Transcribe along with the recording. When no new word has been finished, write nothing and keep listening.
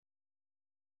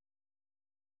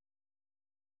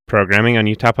Programming on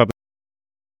Utah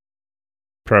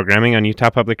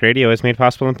Public Radio is made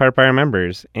possible in part by our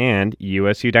members, and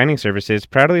USU Dining Services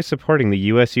proudly supporting the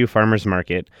USU Farmers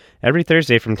Market every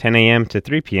Thursday from 10 a.m. to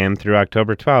 3 p.m. through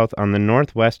October 12th on the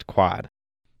Northwest Quad.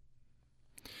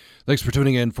 Thanks for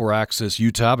tuning in for Access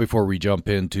Utah. Before we jump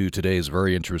into today's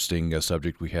very interesting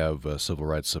subject, we have civil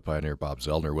rights pioneer Bob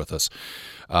Zellner with us.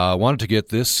 Wanted to get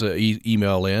this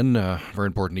email in, very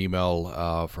important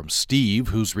email from Steve,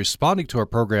 who's responding to our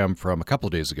program from a couple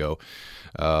of days ago.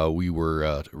 We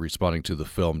were responding to the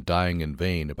film Dying in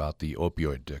Vain about the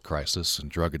opioid crisis and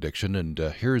drug addiction, and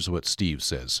here's what Steve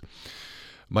says.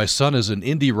 My son is an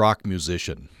indie rock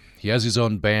musician. He has his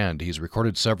own band. He's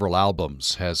recorded several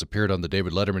albums, has appeared on the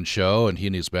David Letterman Show, and he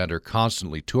and his band are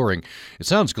constantly touring. It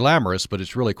sounds glamorous, but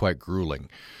it's really quite grueling.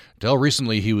 Until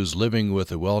recently, he was living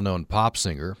with a well-known pop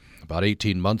singer. About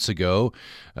 18 months ago,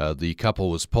 the couple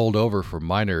was pulled over for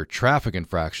minor traffic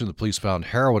infraction. The police found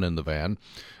heroin in the van.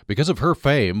 Because of her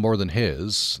fame, more than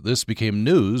his, this became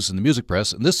news in the music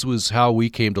press, and this was how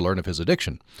we came to learn of his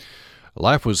addiction.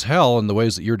 Life was hell in the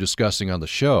ways that you're discussing on the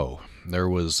show. There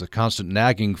was a constant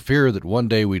nagging fear that one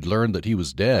day we'd learn that he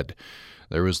was dead.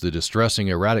 There was the distressing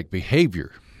erratic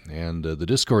behavior and the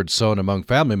discord sown among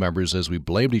family members as we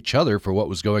blamed each other for what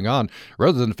was going on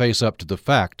rather than face up to the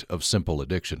fact of simple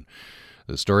addiction.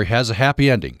 The story has a happy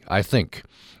ending, I think.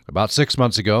 About 6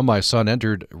 months ago, my son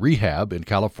entered rehab in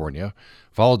California,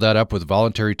 followed that up with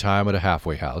voluntary time at a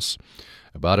halfway house.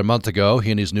 About a month ago,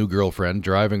 he and his new girlfriend,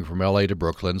 driving from L.A. to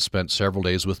Brooklyn, spent several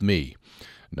days with me.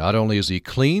 Not only is he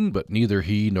clean, but neither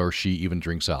he nor she even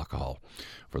drinks alcohol.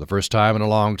 For the first time in a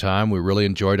long time, we really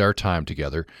enjoyed our time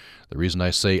together. The reason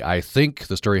I say I think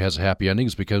the story has a happy ending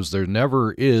is because there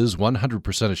never is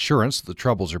 100% assurance that the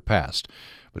troubles are past.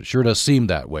 But it sure does seem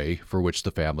that way, for which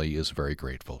the family is very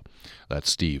grateful. That's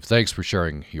Steve. Thanks for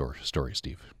sharing your story,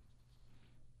 Steve.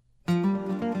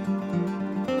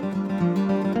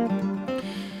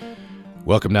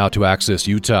 Welcome now to Access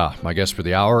Utah. My guest for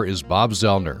the hour is Bob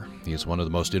Zellner. He is one of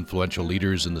the most influential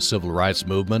leaders in the civil rights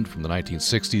movement from the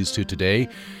 1960s to today.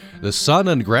 The son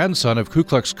and grandson of Ku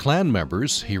Klux Klan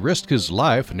members, he risked his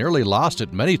life and nearly lost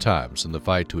it many times in the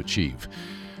fight to achieve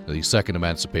the second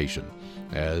emancipation.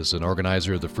 As an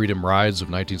organizer of the Freedom Rides of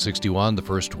 1961, the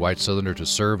first white Southerner to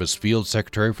serve as field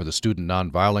secretary for the Student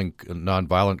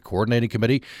Nonviolent Coordinating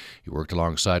Committee, he worked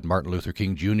alongside Martin Luther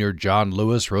King Jr., John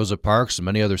Lewis, Rosa Parks, and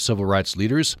many other civil rights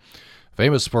leaders.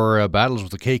 Famous for battles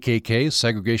with the KKK,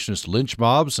 segregationist lynch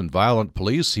mobs, and violent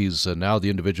police, he's now the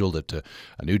individual that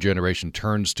a new generation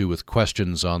turns to with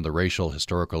questions on the racial,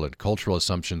 historical, and cultural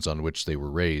assumptions on which they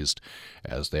were raised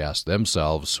as they ask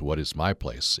themselves, what is my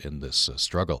place in this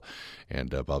struggle? And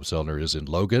Bob Zellner is in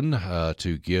Logan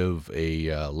to give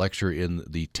a lecture in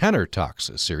the Tenor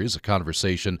Talks series, a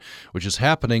conversation which is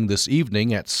happening this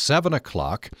evening at 7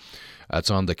 o'clock. That's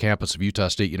on the campus of Utah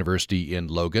State University in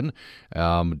Logan.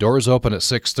 Doors open at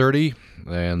 6:30,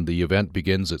 and the event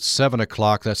begins at 7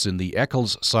 o'clock. That's in the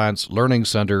Eccles Science Learning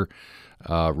Center,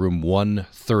 room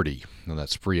 130, and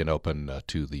that's free and open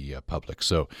to the public.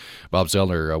 So, Bob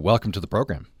Zellner, welcome to the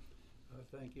program.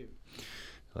 Thank you.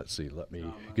 Let's see. Let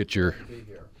me get your.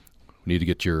 Need to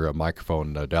get your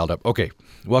microphone dialed up. Okay.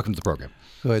 Welcome to the program.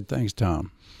 Good. Thanks,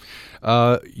 Tom.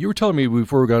 You were telling me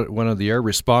before we went on the air,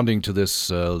 responding to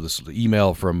this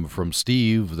email from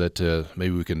Steve, that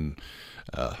maybe we can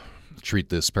treat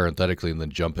this parenthetically and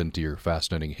then jump into your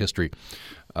fascinating history.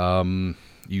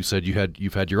 You said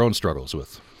you've had your own struggles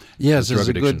with. Yes, it's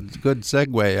a good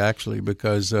segue, actually,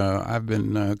 because I've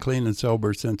been clean and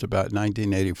sober since about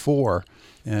 1984,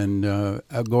 and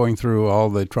going through all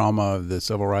the trauma of the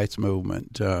civil rights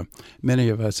movement. Many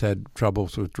of us had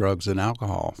troubles with drugs and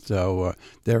alcohol, so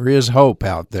there is hope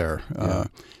out there. Yeah.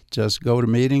 Just go to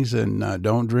meetings and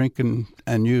don't drink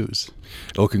and use.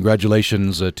 Well,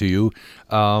 congratulations to you.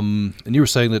 And you were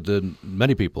saying that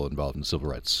many people involved in civil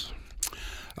rights.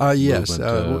 Yes,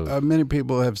 many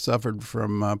people have suffered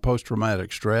from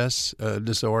post-traumatic stress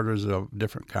disorders of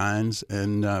different kinds,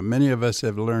 and many of us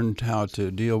have learned how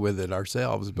to deal with it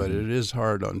ourselves, but it is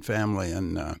hard on family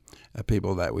and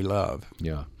people that we love.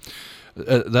 Yeah.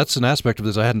 That's an aspect of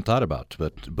this I hadn't thought about,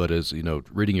 but as you know,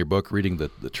 reading your book, reading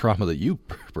the trauma that you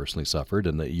personally suffered,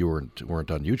 and that you weren't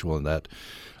unusual in that,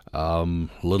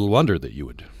 little wonder that you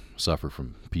would suffer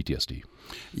from PTSD.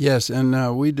 Yes,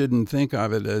 and we didn't think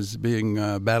of it as being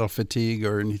battle fatigue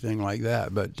or anything like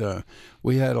that, but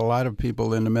we had a lot of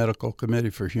people in the Medical Committee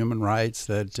for Human Rights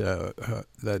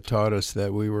that taught us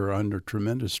that we were under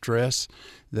tremendous stress,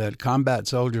 that combat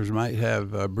soldiers might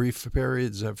have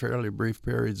fairly brief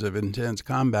periods of intense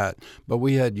combat, but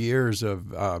we had years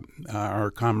of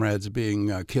our comrades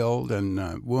being killed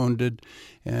and wounded.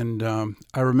 And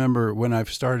I remember when I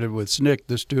started with SNCC,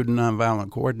 the Student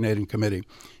Nonviolent Coordinating Committee,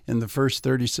 in the first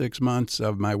 36 months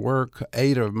of my work,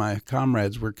 8 of my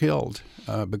comrades were killed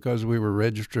because we were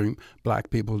registering black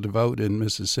people to vote in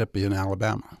Mississippi and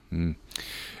Alabama. Mm.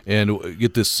 And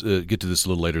get to this a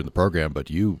little later in the program, but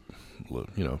you a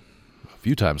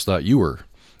few times thought you were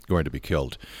going to be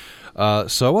killed.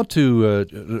 So I want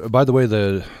to, by the way,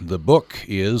 the book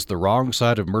is The Wrong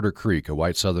Side of Murder Creek, A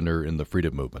White Southerner in the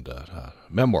Freedom Movement, a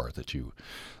memoir that you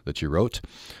wrote,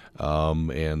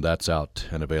 and that's out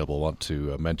and available. I want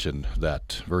to mention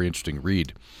that. Very interesting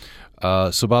read.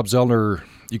 So Bob Zellner,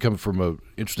 you come from an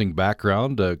interesting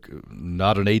background,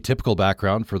 not an atypical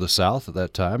background for the South at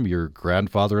that time. Your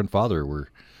grandfather and father were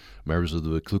members of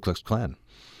the Ku Klux Klan.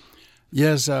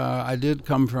 Yes, I did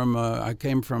come from. I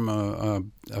came from a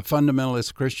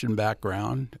fundamentalist Christian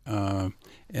background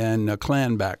and a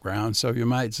Klan background. So you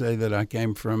might say that I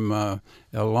came from a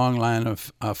long line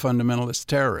of fundamentalist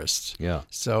terrorists. Yeah.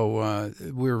 So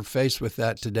we're faced with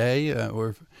that today.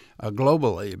 We're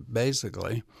globally,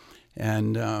 basically,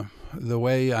 and the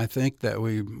way I think that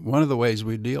one of the ways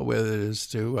we deal with it is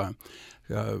to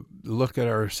look at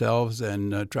ourselves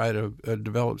and try to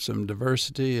develop some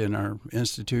diversity in our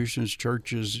institutions,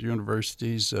 churches,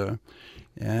 universities,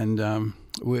 and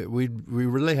we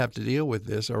really have to deal with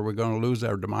this, or we're going to lose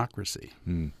our democracy.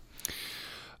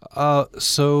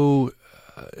 So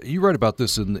you write about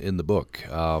this in the book.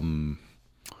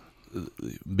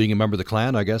 Being a member of the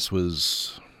Klan, I guess,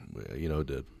 was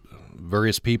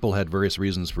various people had various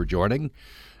reasons for joining.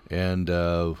 And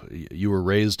you were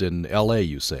raised in L.A.,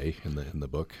 you say, in the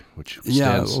book, which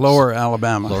stands Lower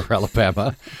Alabama. Lower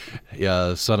Alabama.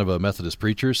 Yeah, son of a Methodist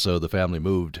preacher, so the family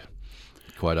moved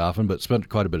quite often, but spent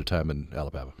quite a bit of time in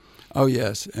Alabama. Oh,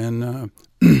 yes, and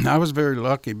I was very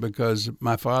lucky because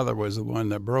my father was the one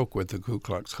that broke with the Ku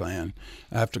Klux Klan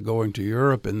after going to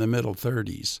Europe in the middle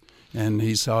 30s, and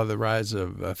he saw the rise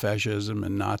of fascism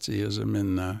and Nazism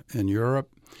in Europe.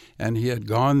 And he had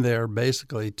gone there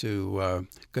basically to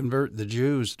convert the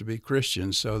Jews to be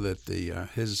Christians so that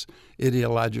his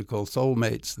ideological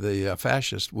soulmates, the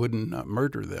fascists, wouldn't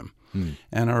murder them.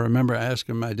 And I remember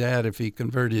asking my dad if he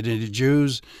converted any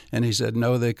Jews, and he said,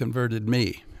 no, they converted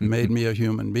me, made me a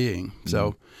human being.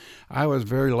 So I was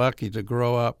very lucky to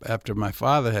grow up after my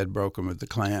father had broken with the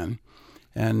Klan,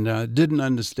 and didn't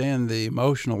understand the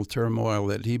emotional turmoil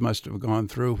that he must have gone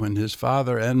through when his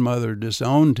father and mother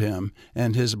disowned him,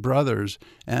 and his brothers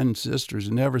and sisters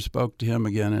never spoke to him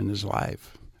again in his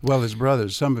life. Well, his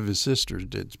brothers, some of his sisters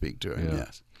did speak to him,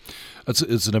 yes.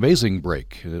 It's an amazing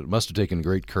break. It must have taken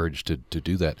great courage to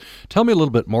do that. Tell me a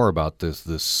little bit more about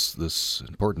this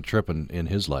important trip in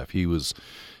his life. He was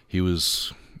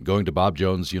going to Bob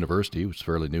Jones University, which was a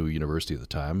fairly new university at the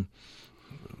time.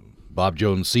 Bob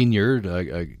Jones Sr.,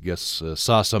 I guess,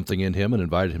 saw something in him and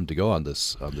invited him to go on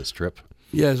this trip.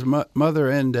 Yes, mother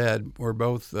and dad were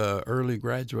both early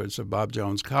graduates of Bob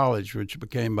Jones College, which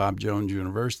became Bob Jones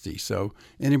University. So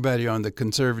anybody on the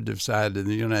conservative side of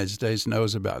the United States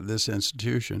knows about this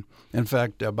institution. In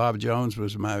fact, Bob Jones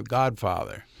was my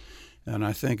godfather, and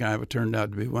I think I turned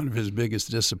out to be one of his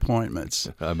biggest disappointments.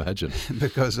 I imagine.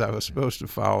 Because I was supposed to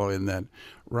follow in that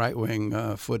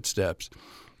right-wing footsteps.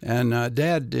 And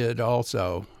Dad did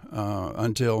also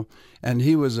and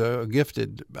he was a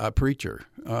gifted preacher.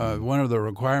 One of the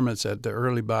requirements at the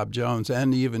early Bob Jones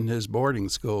and even his boarding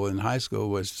school in high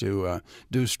school was to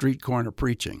do street corner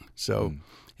preaching. So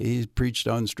he preached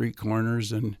on street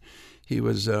corners, and he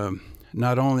was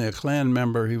not only a Klan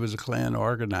member, he was a Klan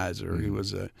organizer. He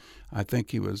was I think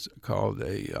he was called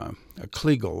a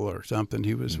Kliegel or something.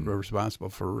 He was responsible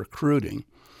for recruiting.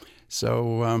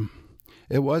 So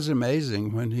it was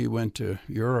amazing when he went to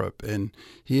Europe, and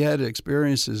he had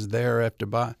experiences there after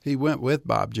he went with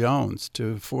Bob Jones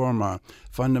to form a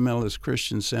fundamentalist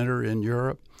Christian center in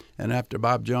Europe, and after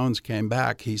Bob Jones came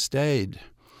back, he stayed.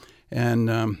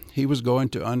 And he was going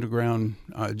to underground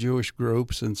Jewish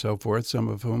groups and so forth, some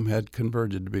of whom had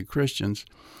converted to be Christians.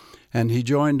 And he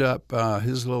joined up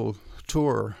his little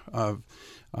tour of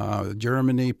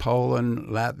Germany, Poland,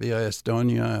 Latvia,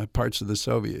 Estonia, parts of the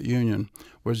Soviet Union,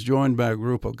 was joined by a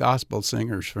group of gospel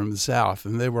singers from the South,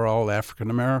 and they were all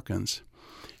African Americans.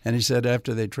 And he said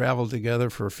after they traveled together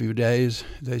for a few days,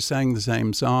 they sang the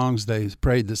same songs, they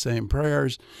prayed the same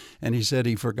prayers, and he said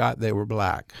he forgot they were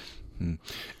black.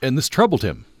 And this troubled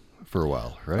him for a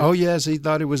while, right? Oh, yes. He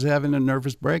thought he was having a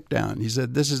nervous breakdown. He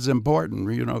said, this is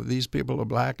important. You know, these people are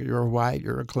black, you're white,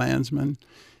 you're a Klansman.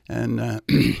 And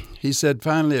he said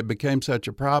finally it became such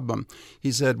a problem.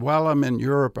 He said, while I'm in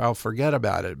Europe, I'll forget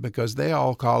about it because they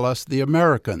all call us the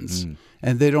Americans.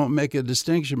 And they don't make a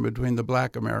distinction between the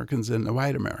black Americans and the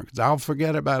white Americans. I'll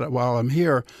forget about it while I'm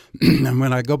here. And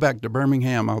when I go back to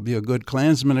Birmingham, I'll be a good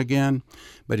Klansman again.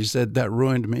 But he said that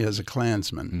ruined me as a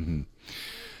Klansman.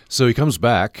 So he comes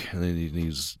back, and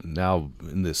he's now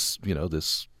in this,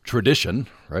 this tradition,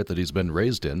 right, that he's been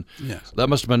raised in. Yes. That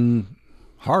must have been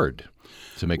hard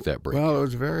to make that break. Well, it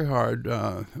was very hard.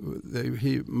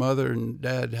 Mother and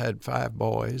dad had 5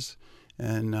 boys,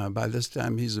 and by this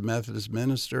time he's a Methodist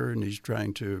minister, and he's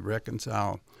trying to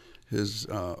reconcile his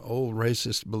old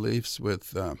racist beliefs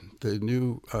with the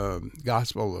new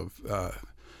gospel of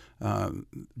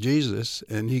Jesus,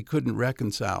 and he couldn't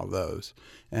reconcile those.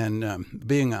 And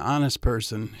being an honest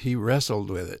person, he wrestled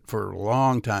with it for a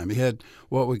long time. He had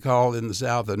what we call in the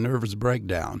South a nervous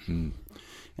breakdown.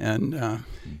 And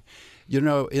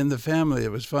in the family,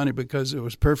 it was funny because it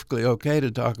was perfectly okay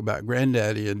to talk about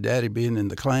Granddaddy and Daddy being in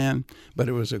the Klan, but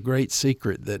it was a great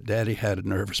secret that Daddy had a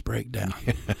nervous breakdown.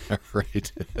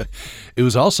 Right. It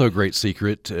was also a great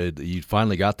secret. You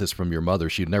finally got this from your mother.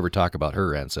 She'd never talk about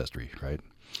her ancestry, right?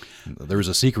 There was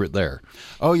a secret there.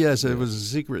 Oh, yes, it was a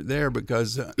secret there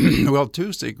because,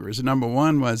 2 secrets. Number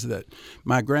one was that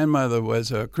my grandmother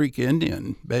was a Creek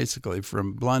Indian, basically,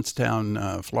 from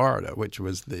Blountstown, Florida, which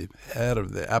was the head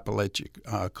of the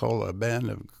Apalachicola band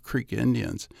of Creek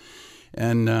Indians.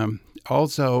 And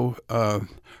also,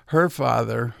 her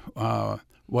father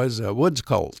was a woods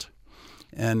colt.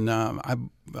 And I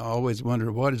always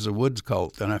wondered, what is a woods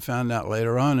colt? And I found out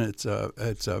later on it's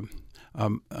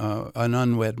an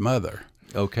unwed mother.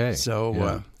 Okay.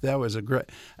 So that was a great.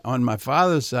 On my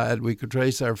father's side, we could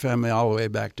trace our family all the way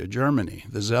back to Germany,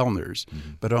 the Zellners.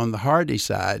 But on the Hardy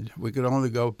side, we could only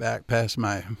go back past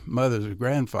my mother's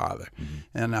grandfather.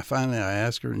 And I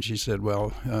asked her, and she said,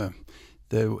 well,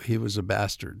 he was a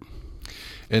bastard.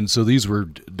 And so these were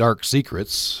dark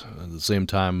secrets. At the same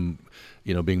time,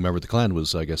 being a member of the Klan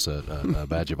was, I guess, a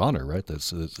badge of honor, right?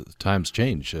 That's times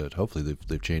change. Hopefully,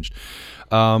 they've changed.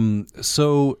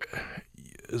 So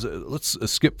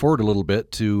let's skip forward a little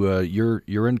bit to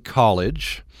you're in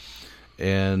college,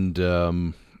 and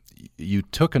you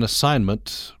took an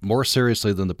assignment more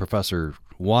seriously than the professor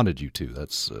wanted you to.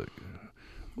 That's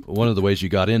one of the ways you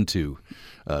got into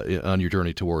on your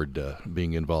journey toward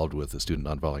being involved with the Student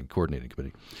Nonviolent Coordinating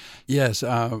Committee. Yes,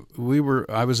 I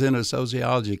was in a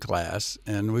sociology class,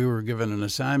 and we were given an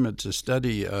assignment to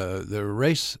study the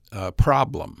race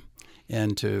problem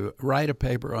and to write a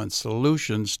paper on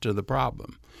solutions to the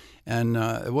problem. And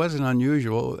it wasn't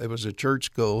unusual. It was a church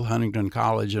school, Huntington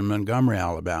College in Montgomery,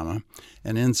 Alabama.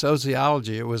 And in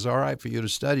sociology, it was all right for you to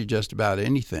study just about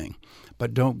anything,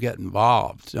 but don't get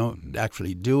involved. Don't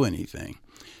actually do anything.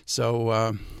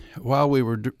 So while we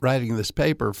were writing this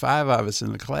paper, 5 of us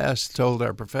in the class told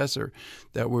our professor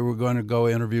that we were going to go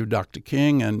interview Dr.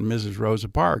 King and Mrs. Rosa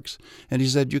Parks. And he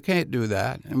said, you can't do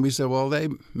that. And we said, well, they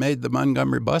made the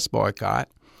Montgomery bus boycott.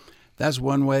 That's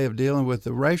one way of dealing with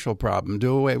the racial problem,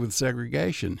 do away with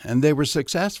segregation. And they were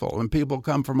successful, and people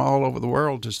come from all over the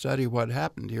world to study what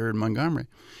happened here in Montgomery.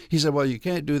 He said, well, you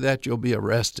can't do that, you'll be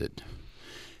arrested.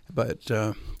 But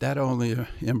that only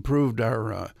improved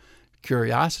our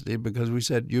curiosity, because we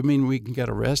said, you mean we can get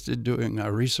arrested doing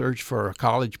research for a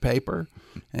college paper?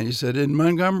 And he said, in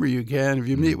Montgomery you can if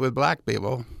you meet with black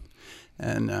people.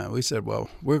 And we said, well,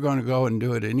 we're going to go and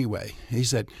do it anyway. He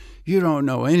said, you don't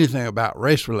know anything about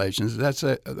race relations. That's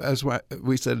why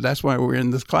we said, that's why we're in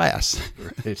this class.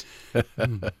 Right.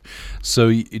 So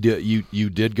you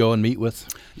did go and meet with?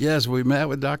 Yes, we met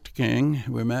with Dr. King.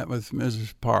 We met with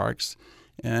Mrs. Parks.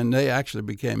 And they actually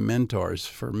became mentors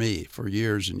for me for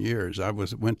years and years. I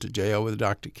went to jail with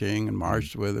Dr. King and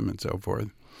marched with him and so forth.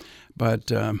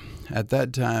 But at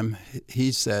that time,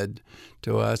 he said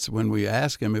to us, when we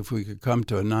asked him if we could come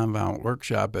to a nonviolent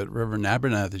workshop at Reverend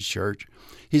Abernathy's church,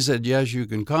 he said, yes, you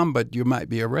can come, but you might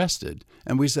be arrested.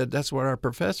 And we said, that's what our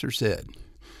professor said.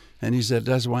 And he said,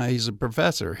 that's why he's a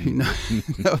professor. He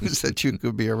knows that you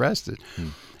could be arrested.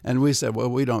 And we said, well,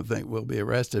 we don't think we'll be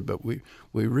arrested, but we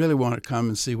really want to come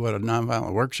and see what a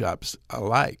nonviolent workshop's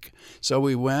like. So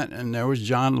we went, and there was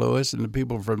John Lewis and the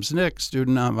people from SNCC,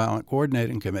 Student Nonviolent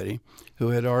Coordinating Committee, who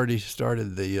had already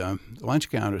started the lunch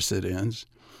counter sit-ins.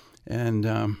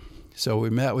 And So we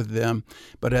met with them.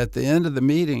 But at the end of the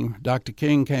meeting, Dr.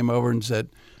 King came over and said,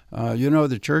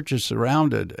 the church is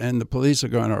surrounded and the police are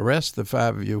going to arrest the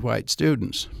 5 of you white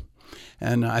students.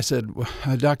 And I said,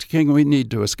 Dr. King, we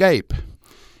need to escape.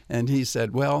 And he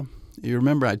said, well, you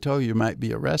remember I told you might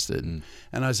be arrested.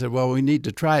 And I said, well, we need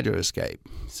to try to escape.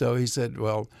 So he said,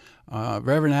 well,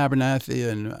 Reverend Abernathy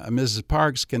and Mrs.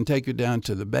 Parks can take you down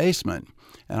to the basement,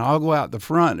 and I'll go out the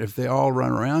front. If they all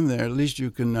run around there, at least you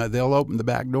can. They'll open the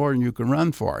back door and you can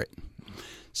run for it.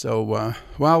 So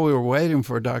while we were waiting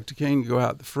for Dr. King to go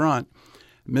out the front,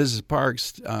 Mrs.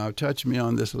 Parks touched me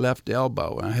on this left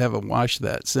elbow, and I haven't washed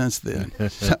that since then.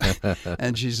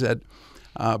 And she said,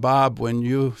 Bob, when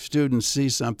you students see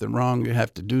something wrong, you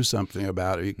have to do something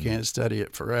about it. You can't study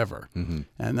it forever.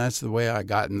 And that's the way I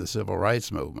got in the civil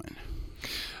rights movement.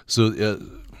 So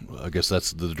I guess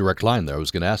that's the direct line there. I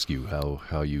was going to ask you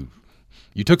how you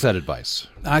took that advice.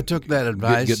 I took that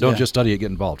advice. Don't just study it,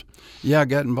 get involved. Yeah,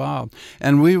 get involved.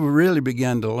 And we really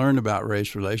began to learn about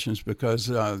race relations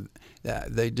because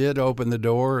they did open the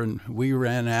door, and we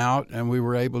ran out, and we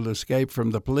were able to escape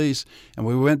from the police. And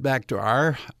we went back to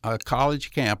our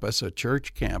college campus, a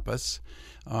church campus,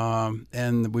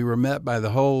 and we were met by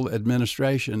the whole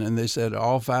administration, and they said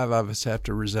all 5 of us have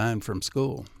to resign from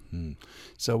school.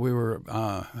 So we were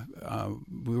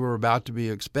about to be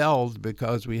expelled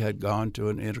because we had gone to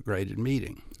an integrated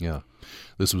meeting. Yeah,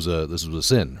 this was a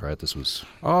sin, right? It was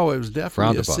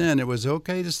definitely a sin. It was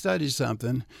okay to study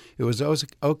something. It was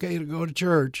okay to go to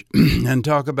church and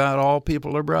talk about all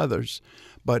people are brothers.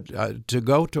 But to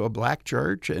go to a black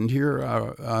church and hear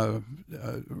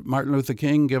Martin Luther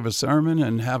King give a sermon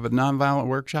and have a nonviolent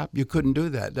workshop, you couldn't do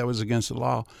that. That was against the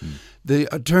law. The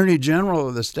Attorney General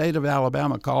of the state of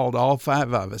Alabama called all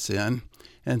 5 of us in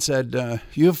and said,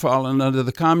 you've fallen under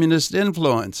the communist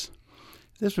influence.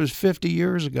 This was 50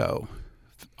 years ago,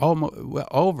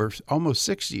 almost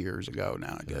 60 years ago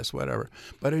now, I guess, whatever.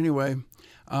 But anyway,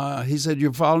 he said,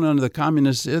 you've fallen under the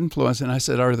communist influence. And I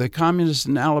said, are they communists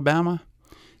in Alabama?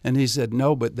 And he said,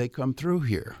 no, but they come through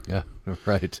here. Yeah,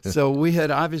 right. So we had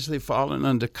obviously fallen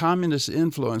under communist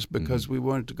influence because we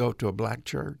wanted to go to a black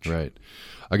church. Right.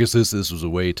 I guess this was a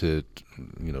way to,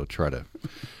 try to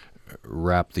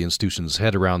wrap the institution's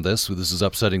head around this. This is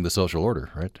upsetting the social order,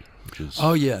 right? Which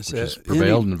is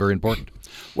prevailed and very important.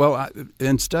 Well,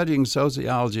 in studying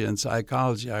sociology and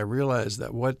psychology, I realized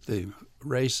that what the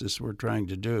racists were trying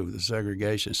to do, the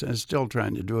segregationists, and still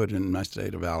trying to do it in my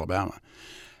state of Alabama,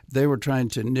 they were trying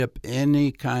to nip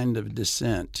any kind of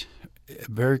dissent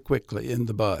very quickly in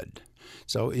the bud.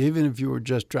 So even if you were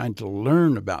just trying to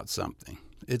learn about something,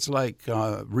 it's like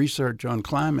research on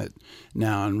climate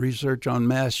now and research on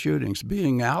mass shootings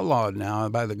being outlawed now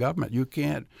by the government. You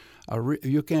can't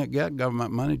get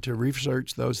government money to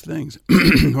research those things.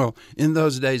 Well, in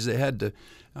those days they had to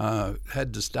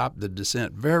stop the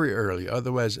dissent very early,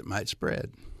 otherwise it might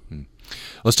spread.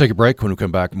 Let's take a break. When we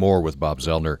come back, more with Bob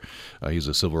Zellner. He's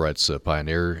a civil rights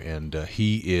pioneer, and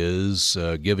he is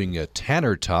giving a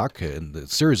Tanner Talk, and a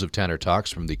series of Tanner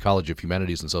Talks from the College of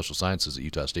Humanities and Social Sciences at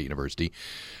Utah State University.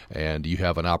 And you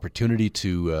have an opportunity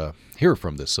to hear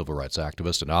from this civil rights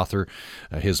activist and author.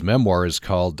 His memoir is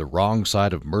called The Wrong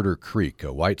Side of Murder Creek,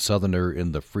 a White Southerner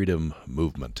in the Freedom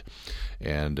Movement.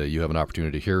 And you have an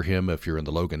opportunity to hear him if you're in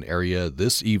the Logan area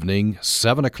this evening.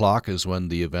 7 o'clock is when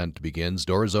the event begins.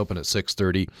 Doors open at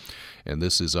 6:30, and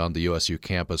this is on the USU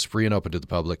campus, free and open to the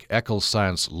public, Eccles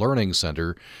Science Learning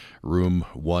Center, room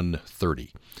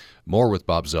 130. More with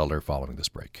Bob Zellner following this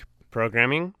break.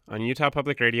 Programming on Utah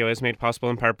Public Radio is made possible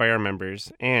in part by our members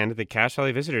and the Cache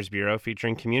Valley Visitors Bureau,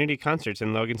 featuring community concerts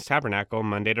in Logan's Tabernacle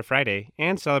Monday to Friday,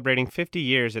 and celebrating 50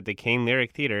 years at the Kane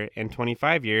Lyric Theater and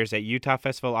 25 years at Utah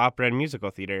Festival Opera and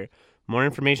Musical Theater. More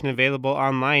information available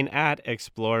online at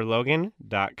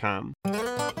explorelogan.com.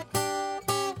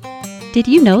 Did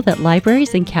you know that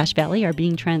libraries in Cache Valley are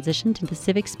being transitioned into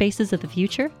civic spaces of the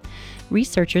future?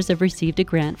 Researchers have received a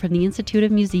grant from the Institute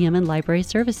of Museum and Library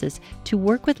Services to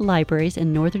work with libraries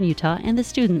in northern Utah and the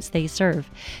students they serve.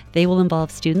 They will involve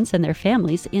students and their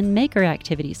families in maker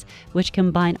activities, which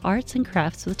combine arts and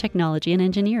crafts with technology and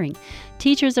engineering.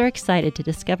 Teachers are excited to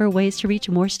discover ways to reach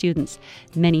more students.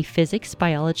 Many physics,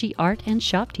 biology, art, and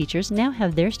shop teachers now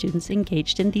have their students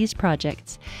engaged in these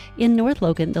projects. In North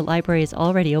Logan, the library is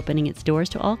already opening its doors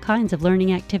to all kinds of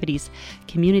learning activities.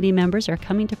 Community members are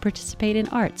coming to participate in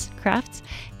arts, crafts,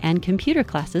 and computer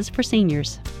classes for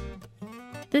seniors.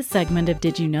 This segment of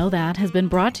Did You Know That has been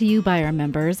brought to you by our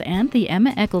members and the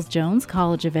Emma Eccles Jones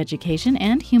College of Education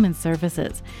and Human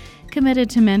Services, committed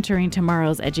to mentoring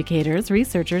tomorrow's educators,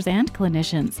 researchers, and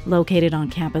clinicians, located on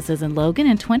campuses in Logan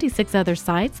and 26 other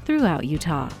sites throughout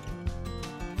Utah.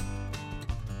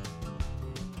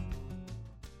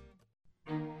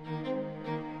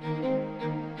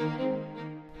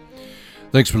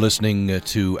 Thanks for listening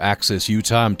to Access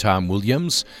Utah. I'm Tom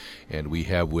Williams, and we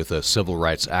have with us civil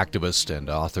rights activist and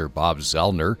author Bob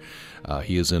Zellner.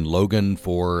 He is in Logan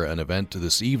for an event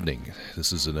this evening.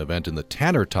 This is an event in the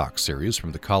Tanner Talk series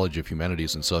from the College of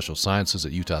Humanities and Social Sciences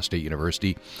at Utah State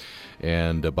University.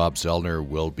 And Bob Zellner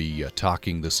will be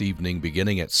talking this evening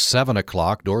beginning at 7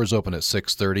 o'clock. Doors open at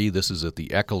 6:30. This is at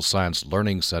the Eccles Science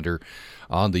Learning Center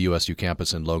on the USU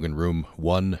campus in Logan, room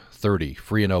 130,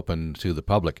 free and open to the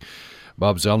public.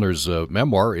 Bob Zellner's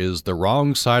memoir is The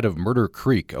Wrong Side of Murder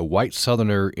Creek, a white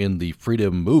Southerner in the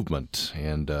Freedom Movement.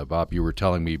 And Bob, you were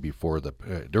telling me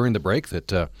during the break that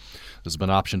this has been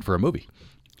optioned for a movie.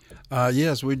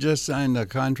 Yes, we just signed a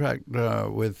contract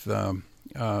with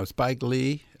Spike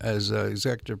Lee as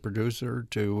executive producer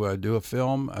to do a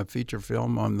feature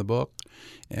film on the book,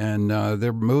 and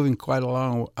they're moving quite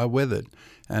along with it.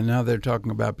 And now they're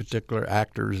talking about particular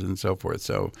actors and so forth.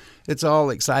 So it's all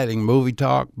exciting movie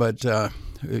talk, but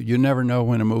you never know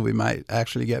when a movie might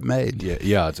actually get made.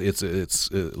 Yeah, it's a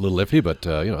little iffy, but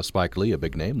Spike Lee, a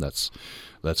big name. That's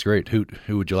great. Who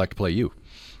would you like to play you?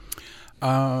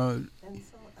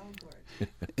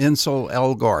 Ansel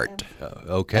Elgort.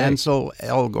 Okay. Ansel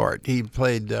Elgort. He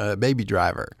played Baby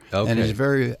Driver. Okay. And he's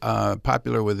very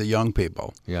popular with the young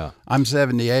people. Yeah. I'm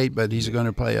 78, but he's going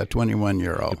to play a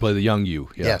 21-year-old. You play the young you.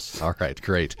 Yeah. Yes. All right,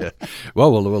 great.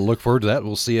 Well, we'll look forward to that.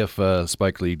 We'll see if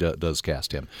Spike Lee does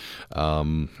cast him.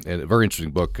 And a very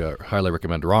interesting book. Highly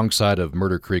recommend. Wrong Side of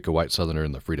Murder Creek, a White Southerner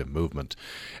in the Freedom Movement.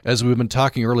 As we've been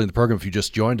talking early in the program, if you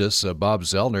just joined us, Bob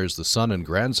Zellner is the son and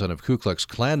grandson of Ku Klux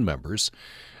Klan members.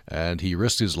 And he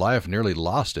risked his life, nearly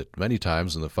lost it many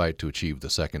times in the fight to achieve the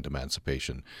second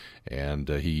emancipation. And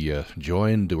he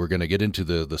joined. We're going to get into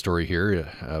the story here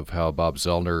of how Bob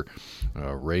Zellner,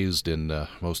 raised in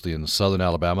mostly in southern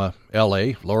Alabama,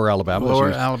 L.A., lower Alabama.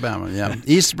 Lower Alabama, yeah.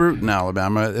 East Bruton,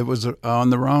 Alabama. It was on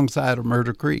the wrong side of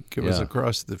Murder Creek. It was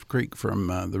across the creek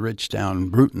from the rich town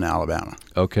Bruton, Alabama.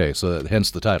 Okay, so hence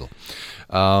the title.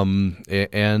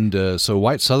 So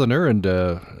white Southerner, and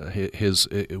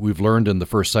we've learned in the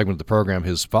first segment of the program,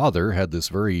 his father had this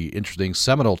very interesting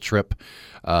seminal trip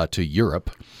to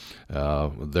Europe,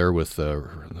 there with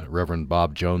Reverend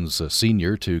Bob Jones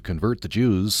Sr. to convert the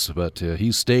Jews, but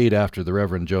he stayed after the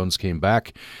Reverend Jones came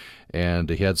back, and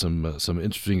he had some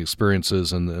interesting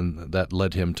experiences, and that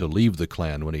led him to leave the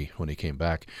Klan when he came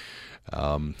back,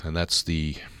 and that's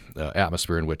the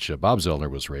atmosphere in which Bob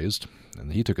Zellner was raised,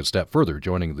 and he took it a step further,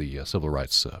 joining the civil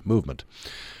rights movement.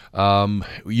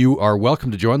 You are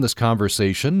welcome to join this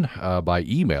conversation by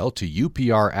email to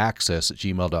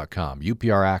upraccess@gmail.com,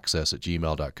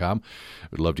 upraccess@gmail.com.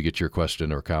 We'd love to get your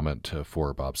question or comment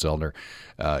for Bob Zellner.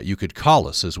 You could call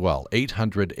us as well,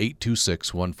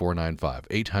 800-826-1495,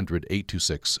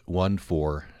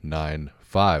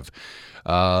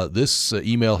 800-826-1495. This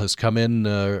email has come in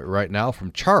right now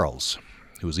from Charles,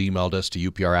 who has emailed us to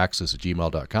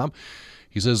upraccess@gmail.com.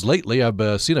 He says, lately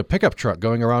I've seen a pickup truck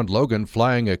going around Logan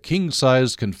flying a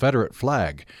king-sized Confederate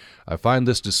flag. I find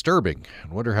this disturbing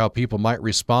and wonder how people might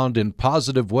respond in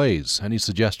positive ways. Any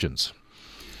suggestions?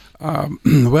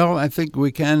 Well, I think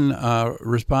we can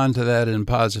respond to that in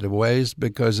positive ways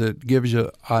because it gives you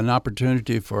an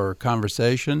opportunity for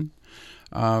conversation.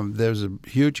 There's a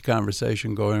huge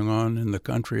conversation going on in the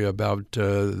country about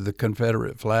the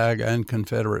Confederate flag and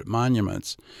Confederate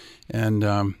monuments. And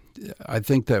I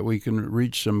think that we can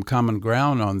reach some common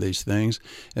ground on these things.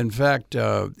 In fact,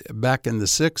 back in the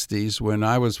 60s, when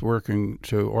I was working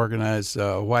to organize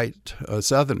white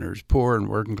Southerners, poor and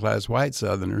working-class white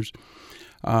Southerners,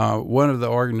 one of the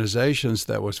organizations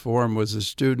that was formed was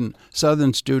the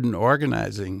Southern Student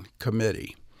Organizing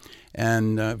Committee,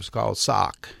 and it was called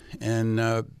SOC. And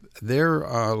their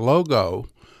logo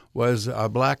was a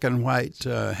black and white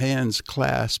hands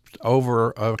clasped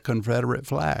over a Confederate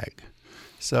flag.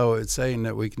 So it's saying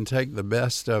that we can take the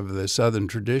best of the Southern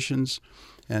traditions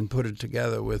and put it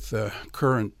together with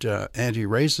current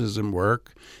anti-racism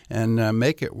work and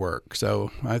make it work.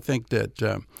 So I think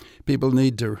that people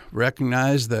need to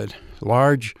recognize that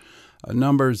large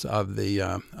numbers of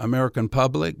the American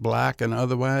public, black and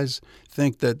otherwise,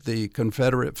 think that the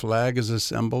Confederate flag is a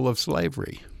symbol of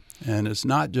slavery. And it's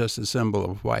not just a symbol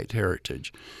of white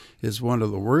heritage. It's one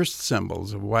of the worst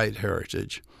symbols of white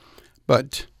heritage.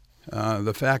 But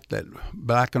the fact that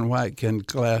black and white can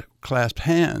clasp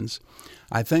hands,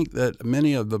 I think that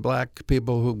many of the black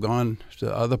people who've gone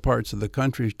to other parts of the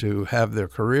country to have their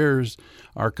careers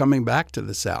are coming back to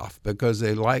the South because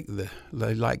they like the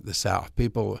South.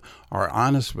 People are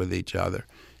honest with each other,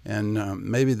 and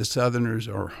maybe the Southerners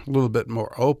are a little bit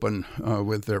more open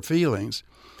with their feelings.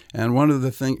 And one of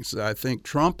the things I think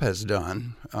Trump has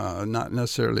done, not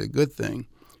necessarily a good thing,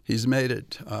 He's made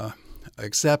it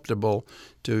acceptable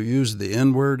to use the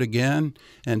N-word again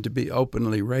and to be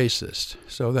openly racist.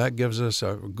 So that gives us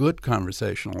a good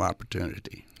conversational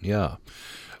opportunity. Yeah.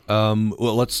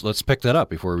 Well, let's pick that up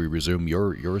before we resume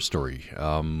your story.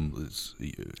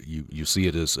 You see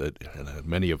it as, and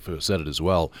many have said it as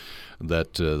well,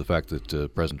 that the fact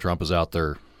that President Trump is out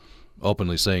there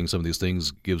openly saying some of these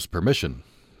things gives permission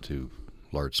to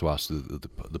large swaths of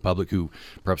the public who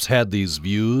perhaps had these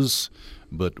views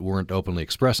but weren't openly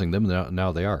expressing them.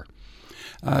 Now they are.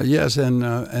 Yes,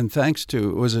 and thanks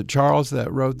to, was it Charles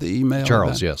that wrote the email?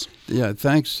 Charles, yes. Yeah,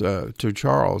 thanks to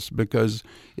Charles, because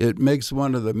it makes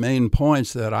one of the main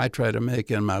points that I try to make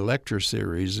in my lecture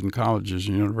series in colleges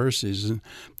and universities, and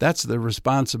that's the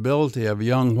responsibility of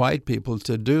young white people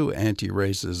to do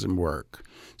anti-racism work.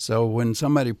 So when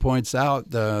somebody points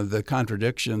out the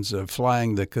contradictions of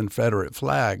flying the Confederate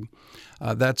flag,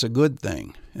 that's a good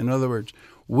thing. In other words,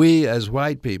 we as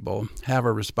white people have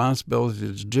a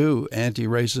responsibility to do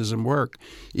anti-racism work,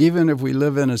 even if we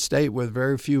live in a state with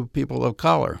very few people of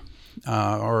color,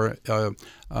 or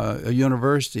a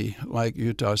university like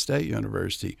Utah State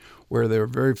University, where there are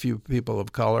very few people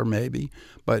of color maybe,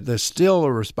 but there's still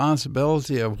a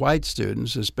responsibility of white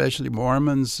students, especially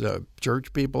Mormons,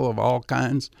 church people of all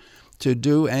kinds, to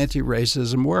do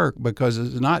anti-racism work, because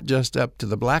it's not just up to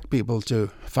the black people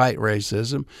to fight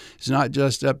racism. It's not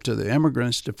just up to the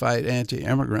immigrants to fight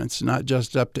anti-immigrants. It's not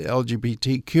just up to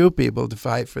LGBTQ people to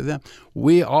fight for them.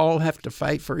 We all have to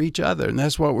fight for each other, and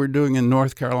that's what we're doing in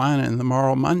North Carolina in the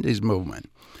Moral Mondays movement.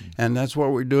 And that's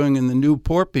what we're doing in the New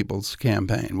Poor People's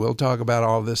Campaign. We'll talk about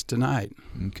all this tonight.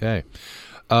 Okay.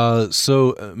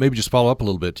 So maybe just follow up a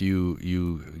little bit.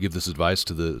 You give this advice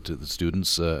to the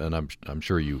students, and I'm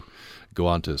sure you go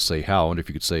on to say how. I wonder if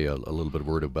you could say a little bit of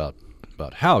word about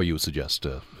how you would suggest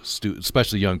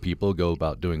especially young people, go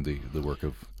about doing the work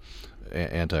of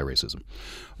anti-racism.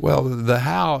 Well, the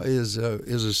how is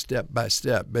a step by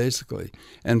step, basically.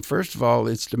 And first of all,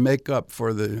 it's to make up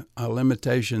for the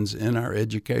limitations in our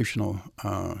educational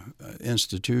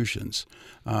institutions,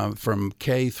 from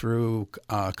K through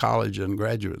college and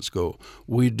graduate school.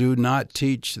 We do not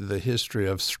teach the history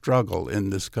of struggle in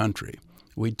this country.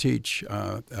 We teach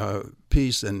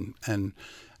peace and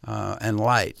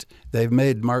light. They've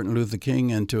made Martin Luther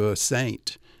King into a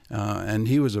saint. And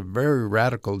he was a very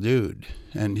radical dude.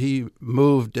 And he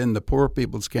moved in the Poor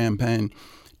People's Campaign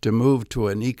to move to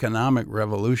an economic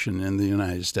revolution in the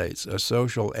United States, a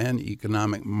social and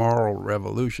economic moral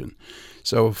revolution.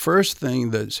 So first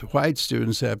thing that white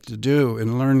students have to do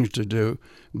in learning to do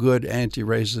good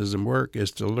anti-racism work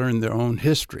is to learn their own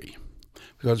history.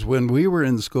 Because when we were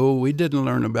in school, we didn't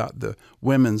learn about the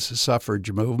women's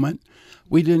suffrage movement.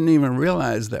 We didn't even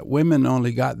realize that women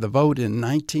only got the vote in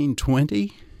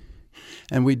 1920.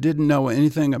 And we didn't know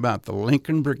anything about the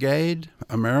Lincoln Brigade,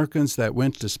 Americans that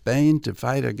went to Spain to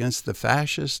fight against the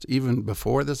fascists even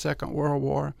before the Second World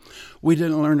War. We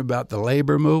didn't learn about the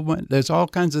labor movement. There's all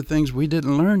kinds of things we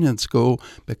didn't learn in school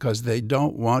because they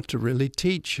don't want to really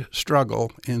teach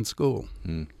struggle in school.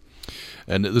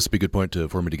 And this would be a good point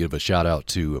for me to give a shout out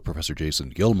to Professor Jason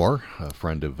Gilmore, a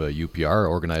friend of UPR,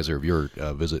 organizer of your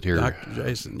visit here. Dr.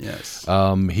 Jason, yes.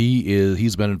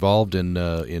 He's been involved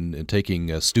in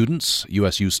taking students,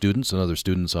 USU students, and other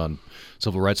students on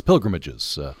civil rights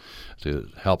pilgrimages to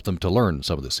help them to learn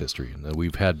some of this history. And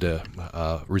we've had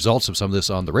results of some of this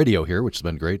on the radio here, which has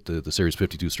been great. The series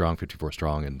 52 Strong, 54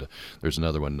 Strong, and there's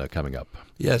another one coming up.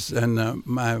 Yes, and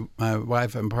my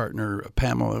wife and partner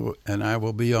Pamela and I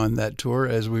will be on that tour,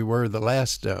 as we were the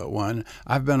last one.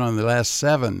 I've been on the last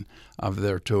 7 of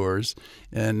their tours,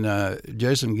 and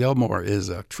Jason Gilmore is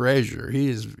a treasure.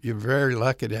 You're very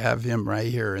lucky to have him right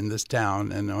here in this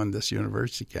town and on this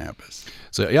university campus.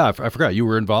 So yeah, I forgot you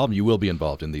were involved. You will be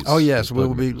involved in these. Oh yes,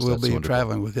 we'll be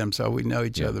traveling with him, so we know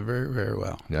each other very, very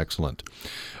well. Excellent.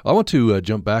 I want to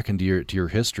jump back into your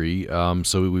history.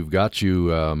 So we've got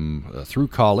you through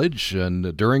college,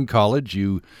 and during college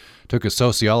you took a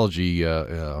sociology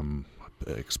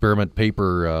experiment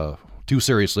paper too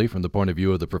seriously from the point of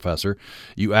view of the professor.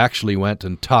 You actually went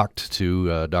and talked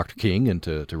to Dr. King and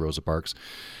to Rosa Parks.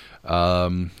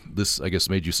 This, I guess,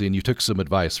 made you see, and you took some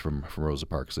advice from Rosa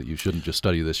Parks that you shouldn't just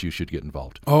study this, you should get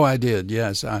involved. Oh, I did,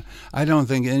 yes. I don't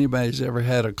think anybody's ever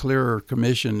had a clearer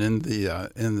commission in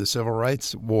the Civil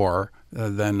Rights War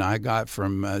than I got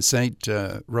from St.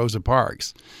 Rosa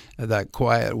Parks, that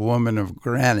quiet woman of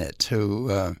granite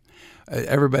who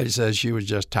everybody says she was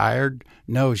just tired.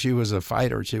 No, she was a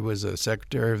fighter. She was a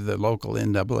secretary of the local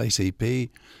NAACP,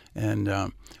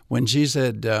 And when she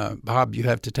said, Bob, you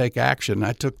have to take action,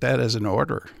 I took that as an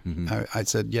order. I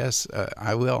said, yes,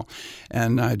 I will.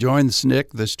 And I joined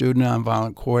SNCC, the Student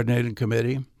Nonviolent Coordinating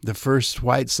Committee, the first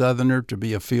white Southerner to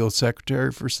be a field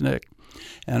secretary for SNCC.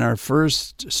 And our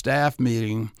first staff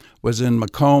meeting was in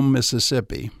Macomb,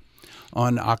 Mississippi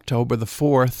on October the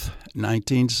 4th,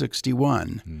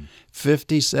 1961,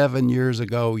 57 years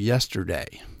ago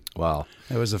yesterday. Wow.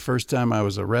 It was the first time I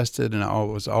was arrested, and I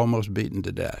was almost beaten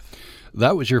to death.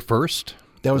 That was your first?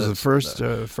 That was the first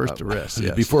arrest,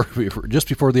 yes. Just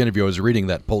before the interview, I was reading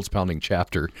that pulse-pounding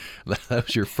chapter. That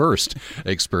was your first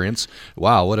experience.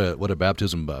 Wow, what a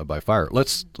baptism by fire.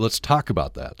 Let's talk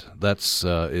about that. That's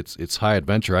it's high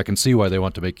adventure. I can see why they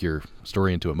want to make your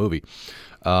story into a movie.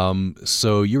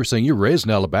 So you were saying you were raised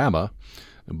in Alabama,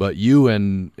 but you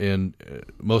and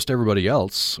most everybody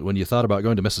else, when you thought about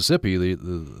going to Mississippi,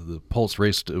 the pulse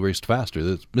raced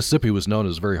faster. Mississippi was known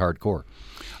as very hardcore.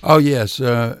 Oh, yes.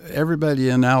 Everybody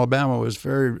in Alabama was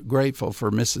very grateful for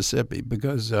Mississippi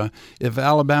because if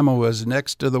Alabama was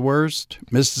next to the worst,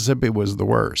 Mississippi was the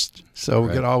worst. So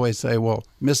we could always say, well,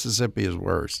 Mississippi is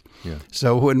worse. Yeah.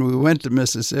 So when we went to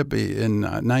Mississippi in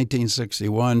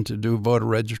 1961 to do voter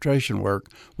registration work,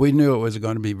 we knew it was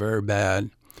going to be very bad.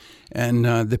 And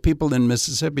the people in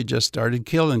Mississippi just started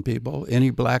killing people. Any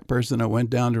black person that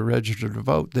went down to register to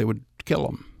vote, they would kill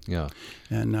them. Yeah.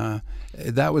 And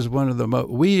that was one of the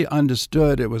we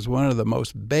understood it was one of the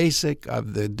most basic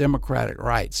of the democratic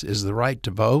rights is the right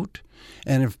to vote.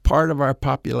 And if part of our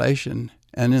population,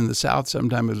 and in the South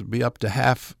sometimes it would be up to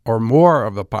half or more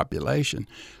of the population,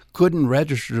 couldn't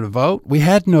register to vote, we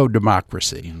had no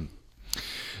democracy. Mm-hmm.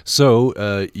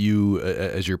 So you,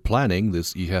 as you're planning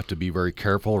this, you have to be very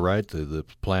careful, right? The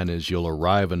plan is you'll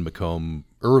arrive in Macomb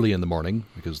early in the morning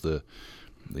because the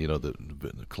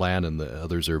Klan and the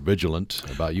others are vigilant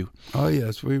about you. Oh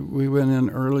yes, we went in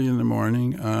early in the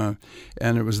morning,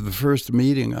 and it was the first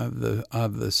meeting of the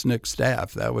SNCC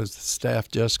staff. That was the staff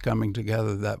just coming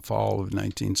together that fall of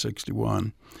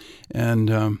 1961,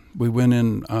 and we went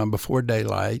in before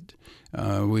daylight.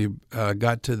 We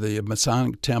got to the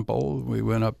Masonic Temple. We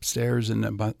went upstairs in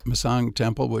the Masonic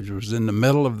Temple, which was in the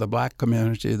middle of the black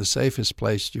community, the safest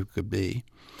place you could be.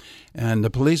 And the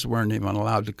police weren't even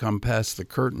allowed to come past the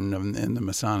curtain in the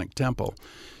Masonic Temple.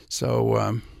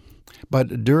 So,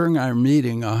 but during our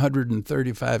meeting,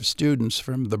 135 students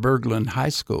from the Berglund High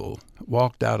School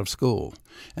walked out of school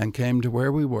and came to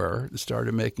where we were and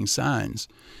started making signs.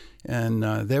 And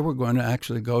they were going to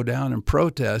actually go down and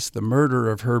protest the murder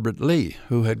of Herbert Lee,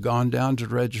 who had gone down to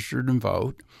register and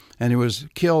vote. And he was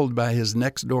killed by his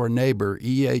next-door neighbor,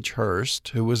 E.H. Hurst,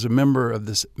 who was a member of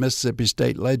the Mississippi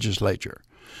State Legislature.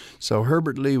 So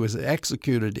Herbert Lee was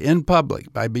executed in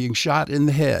public by being shot in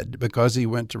the head because he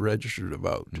went to register to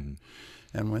vote. Mm-hmm.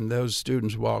 And when those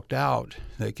students walked out,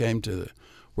 they came to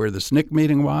where the SNCC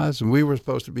meeting was, and we were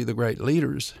supposed to be the great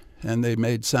leaders. And they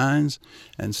made signs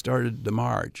and started the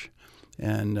march.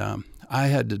 And I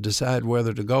had to decide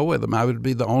whether to go with them. I would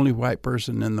be the only white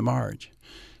person in the march.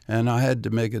 And I had to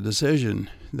make a decision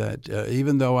that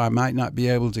even though I might not be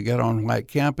able to get on white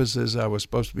campuses, I was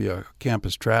supposed to be a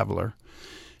campus traveler.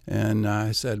 And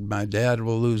I said, my dad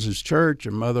will lose his church,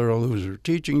 and mother will lose her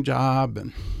teaching job,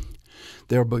 and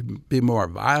there will be more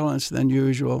violence than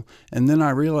usual. And then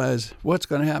I realized, what's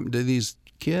going to happen to these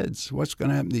kids? What's going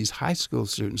to happen to these high school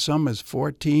students? Some is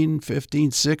 14,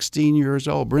 15, 16 years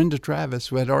old. Brenda Travis,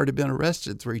 who had already been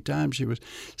arrested 3 times, she was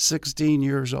 16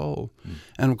 years old. Mm.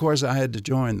 And, of course, I had to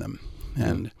join them.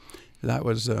 And that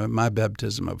was my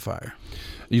baptism of fire.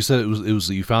 You said it was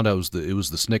you found out it was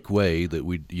the SNCC way that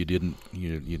you didn't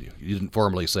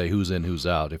formally say who's in, who's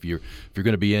out. If you're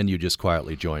going to be in, you just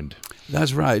quietly joined.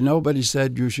 That's right. Nobody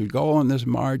said you should go on this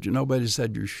march. Nobody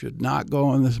said you should not go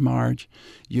on this march.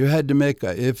 You had to make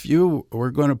if you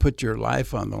were going to put your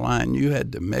life on the line, you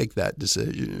had to make that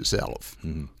decision yourself.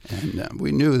 Mm-hmm. And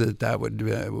we knew that would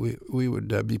we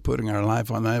would be putting our life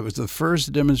on that. It was the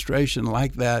first demonstration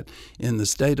like that in the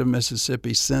state of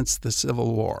Mississippi since the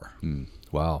Civil War. Mm.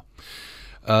 Wow.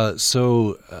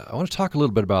 So I want to talk a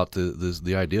little bit about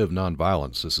the idea of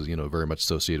nonviolence. This is very much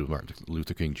associated with Martin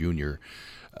Luther King Jr.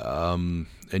 And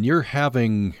you're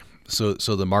having so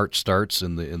the march starts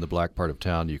in the black part of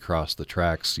town. You cross the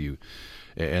tracks.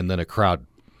 And then a crowd,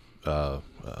 a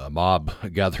mob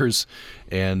gathers,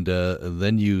 and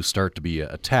then you start to be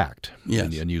attacked.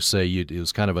 Yes. And you say it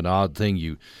was kind of an odd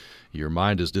thing. Your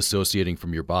mind is dissociating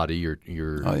from your body. Your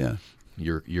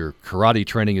karate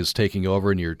training is taking over,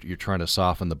 and you're trying to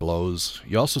soften the blows.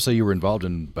 You also say you were involved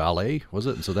in ballet, was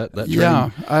it? And so that training...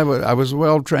 Yeah, I was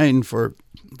well trained for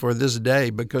this day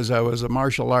because I was a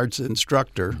martial arts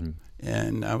instructor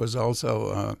And I was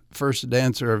also first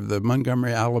dancer of the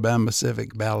Montgomery, Alabama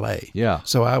Civic Ballet. Yeah.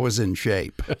 So I was in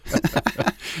shape.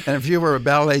 And if you were a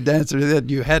ballet dancer, then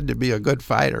you had to be a good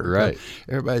fighter. Right.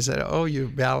 Everybody said, "Oh, you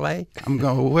ballet? I'm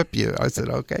going to whip you." I said,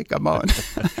 "Okay, come on."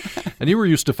 And you were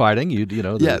used to fighting.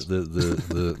 Yes.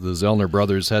 The Zellner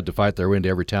brothers had to fight their way into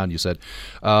every town, you said.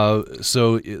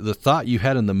 So the thought you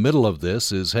had in the middle of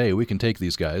this is, hey, we can take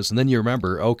these guys. And then you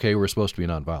remember, okay, we're supposed to be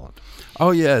nonviolent.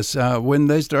 Oh, yes. When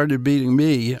they started beating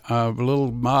me, a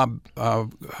little mob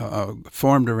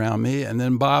formed around me. And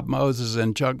then Bob Moses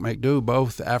and Chuck McDew,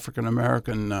 both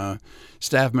African-American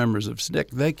staff members of SNCC,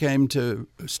 they came to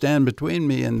stand between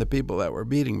me and the people that were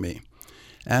beating me.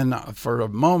 And for a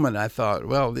moment, I thought,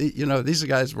 well, these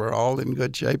guys were all in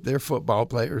good shape. They're football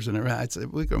players and everything. I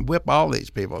said, we can whip all these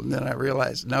people. And then I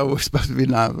realized, no, we're supposed to be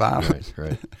nonviolent.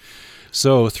 Right.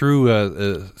 So through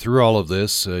all of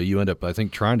this, you end up, I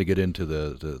think, trying to get into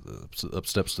the up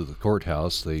steps to the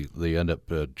courthouse. They end up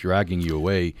dragging you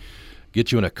away,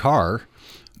 get you in a car.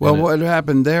 Well, what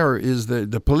happened there is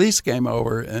the police came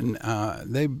over and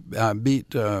they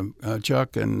beat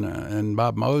Chuck and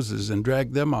Bob Moses and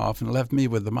dragged them off and left me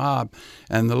with the mob.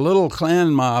 And the little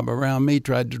Klan mob around me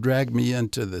tried to drag me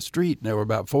into the street. And there were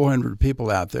about 400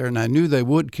 people out there, and I knew they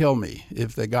would kill me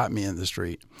if they got me in the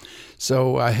street.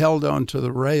 So I held on to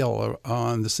the rail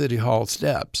on the City Hall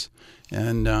steps,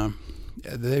 and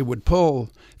they would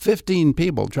pull 15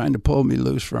 people trying to pull me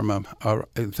loose from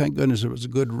thank goodness it was a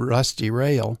good rusty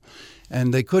rail,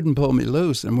 and they couldn't pull me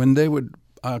loose. And when they would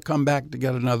come back to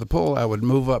get another pull, I would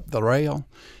move up the rail.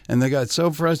 And they got so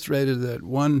frustrated that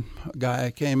one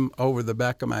guy came over the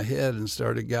back of my head and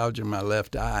started gouging my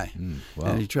left eye. Wow.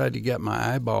 And he tried to get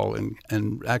my eyeball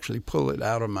and actually pull it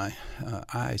out of my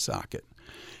eye socket.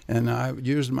 And I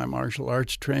used my martial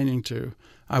arts training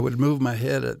I would move my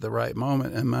head at the right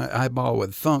moment, and my eyeball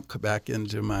would thunk back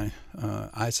into my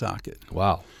eye socket.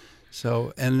 Wow.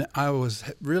 So, and I was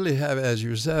really as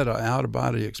you said, an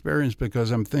out-of-body experience,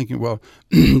 because I'm thinking, well,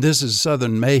 this is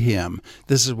Southern mayhem.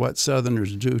 This is what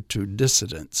Southerners do to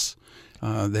dissidents.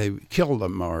 They kill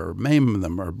them or maim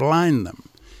them or blind them.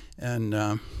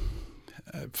 And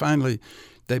finally,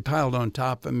 they piled on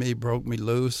top of me, broke me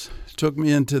loose, took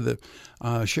me into the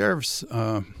sheriff's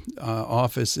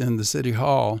office in the city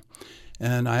hall,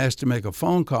 and I asked to make a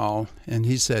phone call, and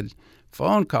he said,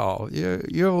 "Phone call?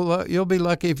 You'll be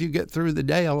lucky if you get through the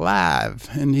day alive."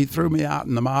 And he threw me out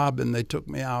in the mob, and they took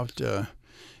me out to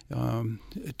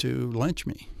lynch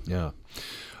me. Yeah.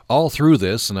 All through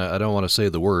this, and I don't want to say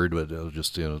the word, but I'll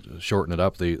just shorten it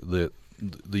up. The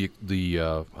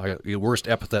worst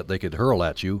epithet they could hurl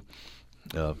at you,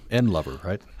 end lover,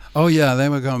 right? Oh, yeah, they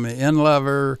would call me end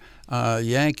lover,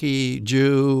 Yankee,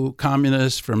 Jew,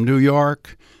 communist from New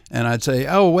York. And I'd say,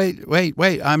 "Oh, wait,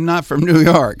 I'm not from New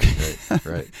York."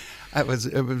 Right. It was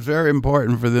very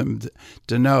important for them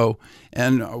to know.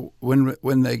 And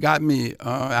when they got me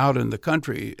out in the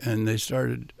country and they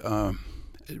started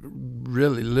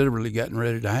really literally getting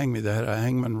ready to hang me, they had a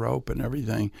hangman rope and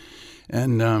everything.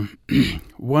 And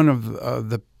one of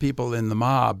the people in the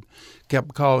mob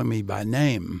kept calling me by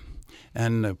name.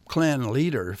 And the Klan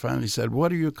leader finally said,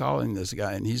 "What are you calling this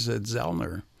guy?" And he said,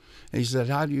 "Zellner." He said,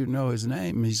 "How do you know his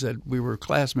name?" He said, "We were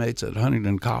classmates at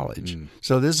Huntington College."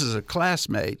 So this is a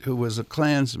classmate who was a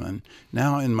Klansman,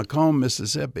 now in Macomb,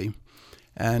 Mississippi.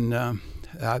 And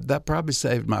that probably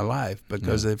saved my life,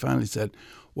 because they finally said,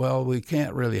 "Well, we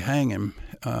can't really hang him."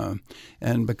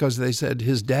 And because they said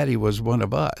his daddy was one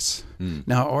of us.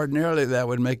 Now, ordinarily that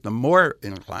would make them more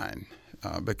inclined,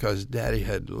 because Daddy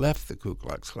had left the Ku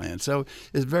Klux Klan. So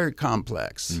it's very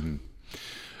complex. Mm-hmm.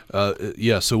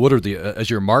 So what are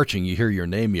as you're marching, you hear your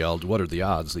name yelled, what are the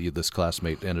odds that this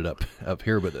classmate ended up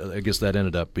here? But I guess that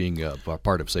ended up being a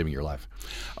part of saving your life.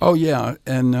 Oh, yeah.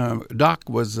 And Doc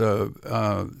was a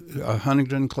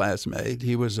Huntington classmate.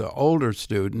 He was an older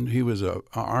student. He was an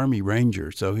Army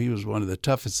Ranger, so he was one of the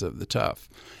toughest of the tough.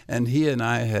 And he and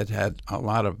I had a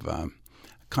lot of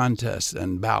contests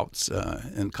and bouts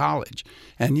in college.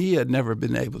 And he had never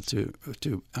been able to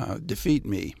defeat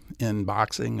me in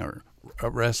boxing or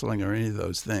wrestling or any of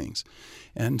those things.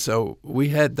 And so we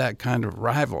had that kind of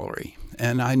rivalry.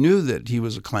 And I knew that he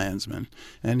was a Klansman,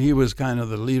 and he was kind of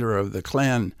the leader of the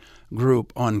Klan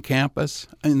group on campus.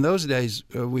 In those days,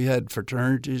 we had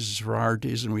fraternities,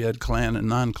 sororities, and we had Klan and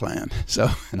non-Klan. So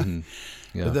it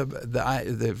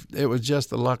was just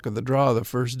the luck of the draw. The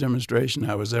first demonstration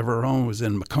I was ever on was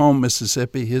in Macomb,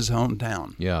 Mississippi, his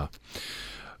hometown. Yeah.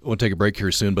 I want to take a break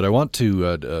here soon, but I want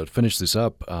to finish this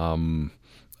up.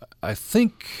 I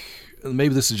think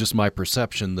maybe this is just my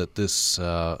perception that this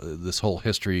whole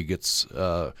history gets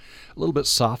a little bit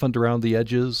softened around the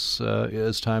edges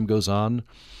as time goes on.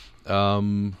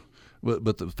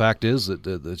 But the fact is that,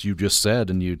 as you just said,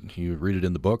 and you read it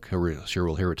in the book, I'm sure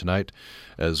we'll hear it tonight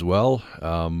as well,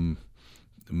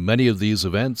 many of these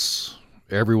events,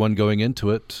 everyone going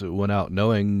into it went out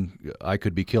knowing I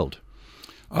could be killed.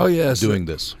 Oh, yes. Doing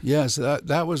this. Yes,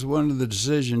 that was one of the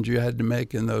decisions you had to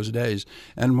make in those days.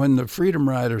 And when the Freedom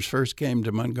Riders first came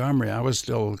to Montgomery, I was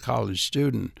still a college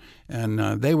student, and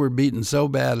they were beaten so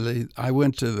badly. I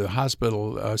went to the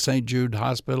hospital, St. Jude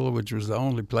Hospital, which was the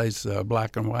only place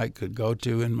black and white could go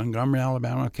to in Montgomery,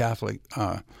 Alabama, Catholic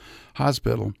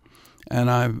hospital.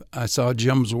 And I saw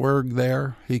Jim Zwerg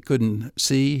there. He couldn't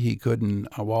see. He couldn't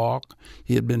walk.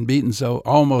 He had been beaten so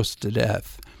almost to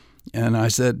death. And I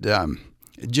said,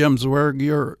 Jim Zwerg,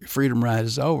 your freedom ride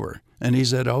is over. And he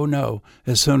said, oh, no,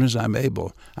 as soon as I'm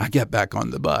able, I get back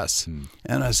on the bus.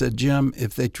 And I said, Jim,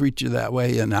 if they treat you that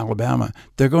way in Alabama,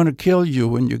 they're going to kill you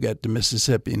when you get to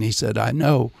Mississippi. And he said, I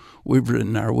know, we've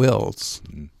written our wills.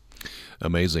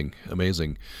 Amazing.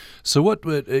 So what,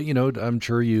 I'm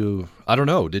sure I don't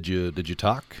know, did you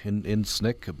talk in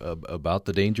SNCC about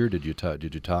the danger? Did you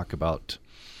talk about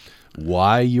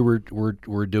why you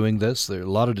were doing this? There's a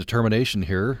lot of determination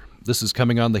here. This is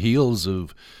coming on the heels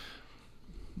of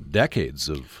decades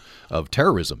of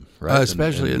terrorism, right?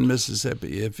 Especially in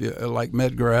Mississippi. If you like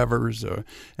Medgar Evers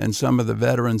and some of the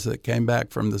veterans that came back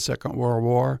from the Second World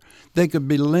War, they could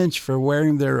be lynched for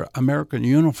wearing their American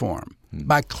uniform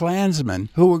by Klansmen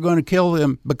who were going to kill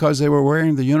them because they were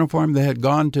wearing the uniform. They had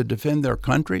gone to defend their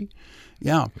country.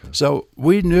 Yeah. So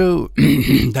we knew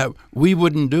that we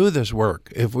wouldn't do this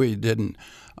work if we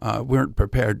weren't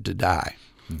prepared to die.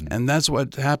 And that's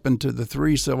what happened to the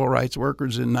three civil rights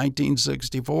workers in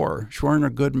 1964,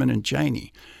 Schwerner, Goodman, and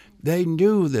Cheney. They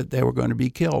knew that they were going to be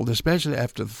killed, especially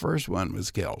after the first one was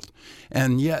killed.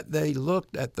 And yet they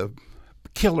looked at the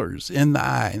killers in the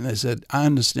eye and they said, I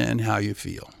understand how you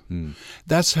feel.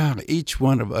 That's how each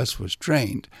one of us was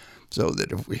trained, so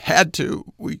that if we had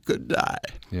to, we could die.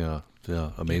 Yeah,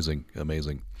 amazing.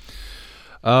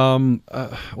 I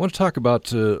want to talk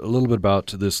about a little bit about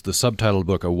the subtitled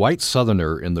book, A White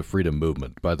Southerner in the Freedom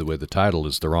Movement. By the way, the title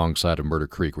is The Wrong Side of Murder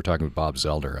Creek. We're talking with Bob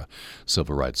Zellner, a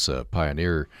civil rights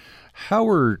pioneer. How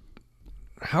were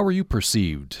you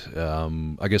perceived?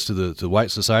 I guess to the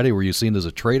white society, were you seen as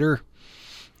a traitor?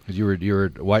 You're a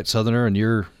white Southerner, and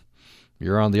you're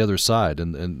on the other side.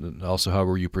 And also, how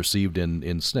were you perceived in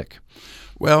SNCC?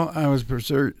 Well, I was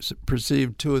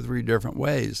perceived two or three different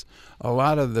ways. A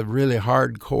lot of the really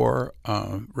hardcore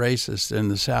racists in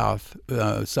the South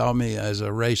saw me as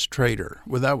a race traitor.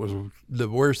 Well, that was the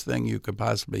worst thing you could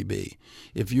possibly be.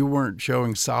 If you weren't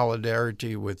showing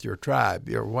solidarity with your tribe,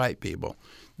 your white people,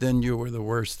 then you were the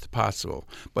worst possible.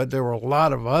 But there were a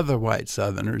lot of other white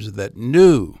Southerners that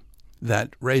knew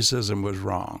that racism was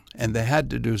wrong, and they had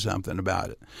to do something about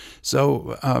it.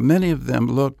 So many of them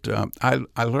looked,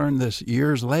 I learned this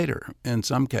years later in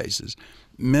some cases,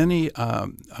 many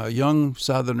young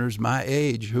Southerners my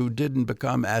age who didn't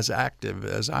become as active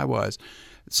as I was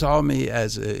saw me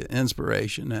as an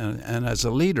inspiration and as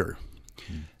a leader.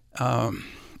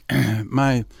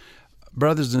 My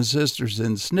brothers and sisters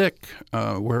in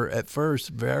SNCC were at first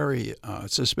very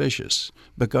suspicious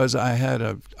because I had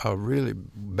a really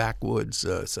backwoods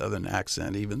Southern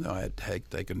accent, even though I had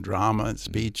taken drama and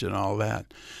speech and all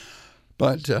that.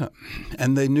 But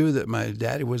and they knew that my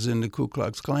daddy was in the Ku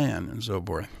Klux Klan and so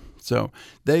forth. So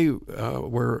they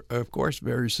were, of course,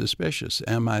 very suspicious.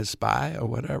 Am I a spy or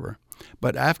whatever?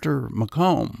 But after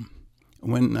Macomb,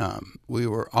 when we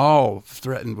were all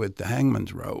threatened with the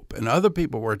hangman's rope, and other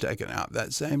people were taken out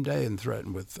that same day and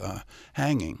threatened with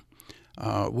hanging,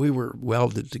 we were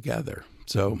welded together.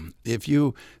 So if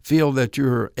you feel that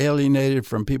you're alienated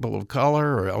from people of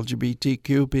color or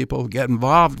LGBTQ people, get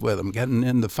involved with them, get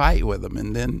in the fight with them,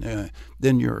 and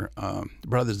then you're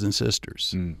brothers and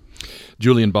sisters.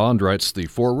 Julian Bond writes the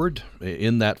foreword.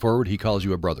 In that foreword, he calls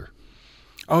you a brother.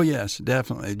 Oh, yes,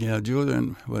 definitely.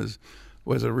 Julian was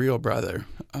a real brother.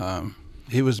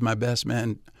 He was my best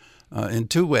man in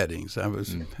two weddings. I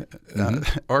was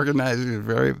organizing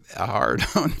very hard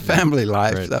on family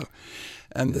life. Right. So.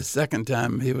 And the second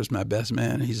time he was my best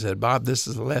man, he said, Bob, this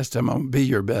is the last time I'm going to be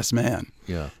your best man.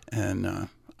 Yeah. And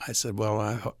I said, well,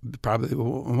 I probably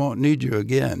won't need you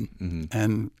again.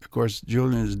 And, of course,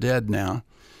 Julian is dead now.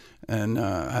 And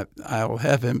I'll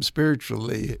have him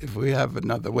spiritually if we have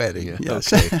another wedding. Yeah,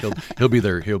 yes. Okay, he'll be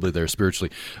there. He'll be there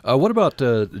spiritually. What about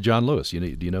John Lewis? Do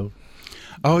you know?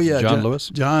 Oh yeah, John Lewis.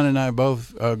 John and I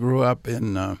both grew up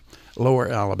in Lower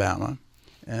Alabama,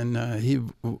 and he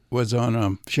was on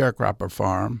a sharecropper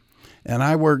farm. And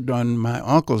I worked on my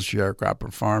uncle's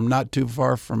sharecropper farm, not too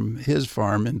far from his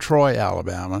farm in Troy,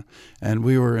 Alabama, and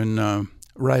we were in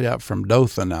right out from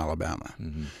Dothan, Alabama.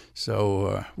 Mm-hmm.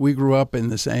 So we grew up in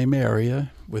the same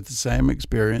area with the same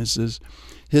experiences.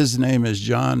 His name is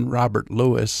John Robert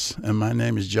Lewis, and my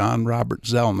name is John Robert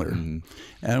Zellner. Mm-hmm.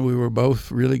 And we were both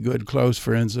really good, close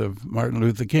friends of Martin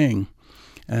Luther King.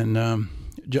 And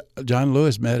John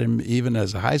Lewis met him even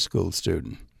as a high school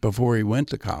student. Before he went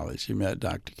to college, he met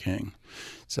Dr. King.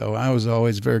 So I was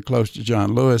always very close to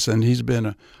John Lewis, and he's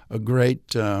been a great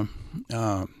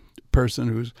person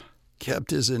who's kept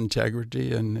his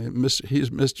integrity, and he's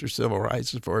Mr. Civil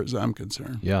Rights as far as I'm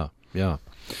concerned. Yeah.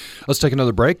 Let's take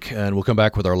another break, and we'll come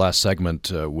back with our last segment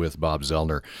with Bob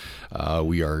Zellner.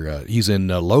 He's in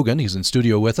Logan. He's in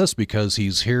studio with us because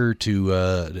he's here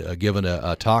to give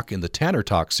a talk in the Tanner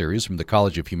Talk series from the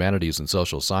College of Humanities and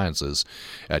Social Sciences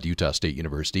at Utah State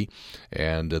University.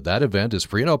 And that event is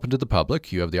free and open to the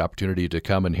public. You have the opportunity to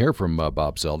come and hear from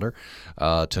Bob Zellner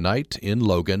tonight in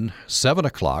Logan, 7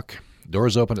 o'clock.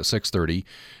 Doors open at 6:30.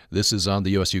 This is on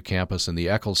the USU campus in the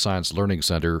Eccles Science Learning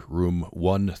Center, room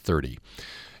 130.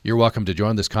 You're welcome to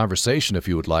join this conversation if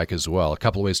you would like as well. A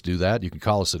couple of ways to do that. You can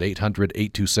call us at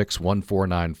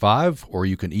 800-826-1495, or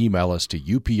you can email us to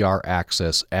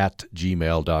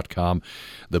upraccess@gmail.com.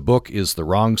 The book is The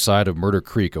Wrong Side of Murder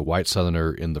Creek, a White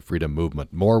Southerner in the Freedom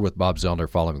Movement. More with Bob Zellner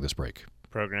following this break.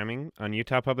 Programming on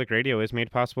Utah Public Radio is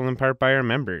made possible in part by our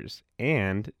members,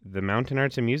 and the Mountain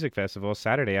Arts and Music Festival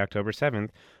Saturday, October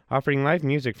 7th, offering live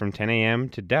music from 10 a.m.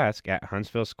 to dusk at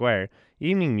Huntsville Square,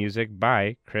 evening music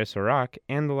by Chris O'Rourke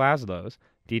and the Laszlos.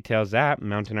 Details at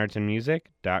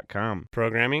mountainartsandmusic.com.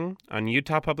 Programming on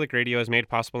Utah Public Radio is made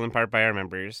possible in part by our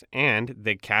members and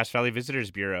the Cache Valley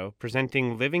Visitors Bureau,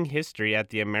 presenting living history at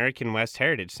the American West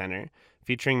Heritage Center,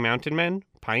 featuring mountain men,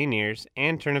 pioneers,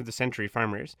 and turn-of-the-century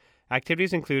farmers.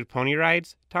 Activities include pony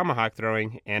rides, tomahawk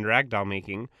throwing, and ragdoll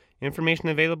making. Information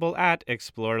available at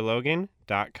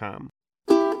explorelogan.com.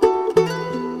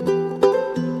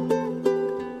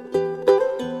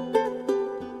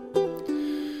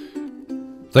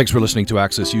 Thanks for listening to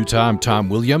Access Utah. I'm Tom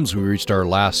Williams. We reached our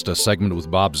last segment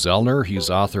with Bob Zellner. He's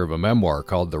author of a memoir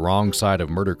called The Wrong Side of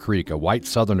Murder Creek, a White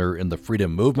Southerner in the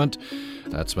Freedom Movement.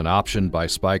 That's been optioned by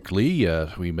Spike Lee.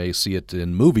 We may see it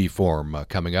in movie form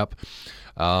coming up.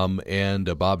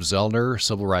 And Bob Zellner,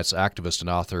 civil rights activist and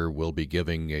author, will be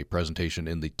giving a presentation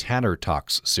in the Tanner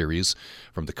Talks series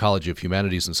from the College of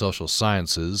Humanities and Social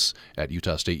Sciences at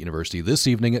Utah State University this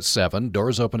evening at 7.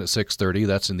 Doors open at 6:30.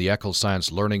 That's in the Eccles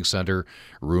Science Learning Center,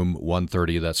 room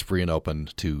 130. That's free and open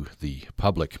to the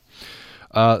public.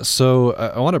 So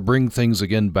I want to bring things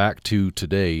again back to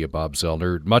today, Bob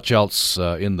Zellner. Much else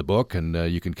in the book, and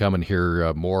you can come and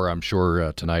hear more, I'm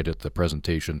sure, tonight at the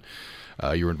presentation.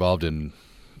 You were involved in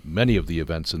many of the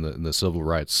events in the civil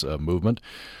rights movement.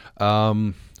 I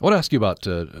want to ask you about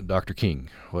Dr. King.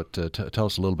 Tell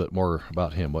us a little bit more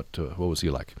about him. What was he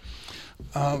like?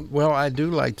 Well, I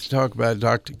do like to talk about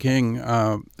Dr. King.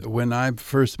 When I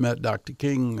first met Dr.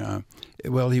 King,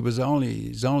 he's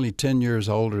only 10 years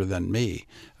older than me.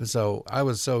 So I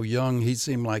was so young, he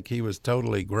seemed like he was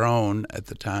totally grown at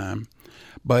the time.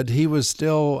 But he was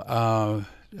still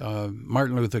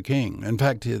Martin Luther King. In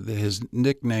fact, his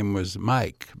nickname was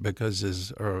Mike because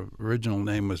his original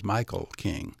name was Michael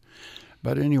King.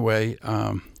 But anyway,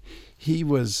 he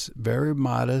was very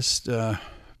modest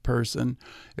person,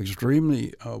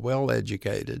 extremely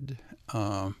well-educated,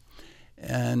 and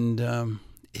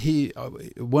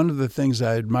one of the things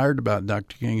I admired about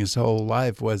Dr. King his whole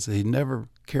life was that he never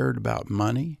cared about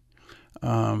money.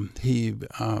 He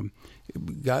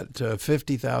got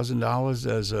 $50,000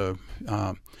 as a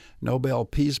Nobel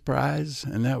Peace Prize,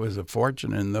 and that was a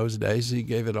fortune in those days. He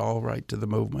gave it all right to the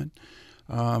movement.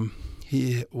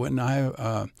 When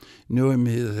I knew him,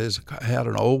 he had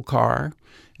an old car,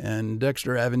 and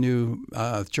Dexter Avenue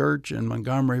Church in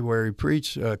Montgomery, where he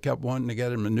preached, kept wanting to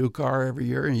get him a new car every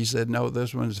year, and he said, "No,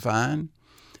 this one's fine."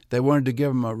 They wanted to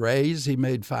give him a raise. He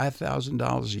made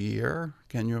 $5,000 a year.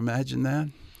 Can you imagine that?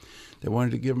 They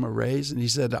wanted to give him a raise, and he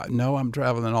said, "No, I'm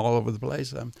traveling all over the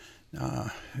place.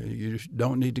 You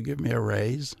don't need to give me a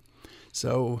raise."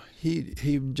 So he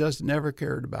just never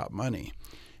cared about money.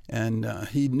 And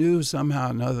he knew somehow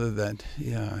or another that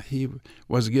he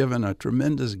was given a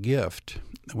tremendous gift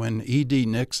when E.D.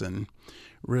 Nixon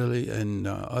really, and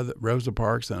Rosa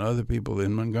Parks and other people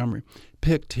in Montgomery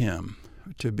picked him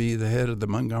to be the head of the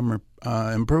Montgomery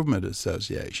Improvement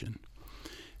Association.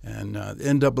 And the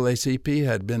NAACP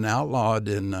had been outlawed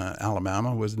in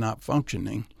Alabama, was not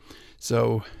functioning.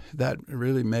 So that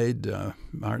really made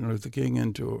Martin Luther King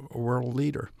into a world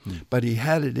leader. But he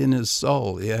had it in his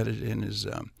soul. He had it in his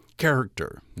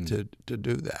character to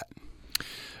do that.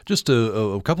 Just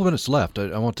a couple of minutes left.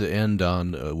 I want to end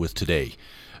on with today.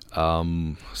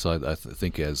 So I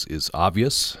think, as is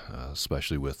obvious,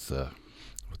 especially with the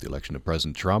election of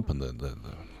President Trump and the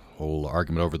whole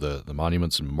argument over the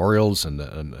monuments and memorials and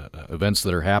events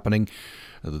that are happening,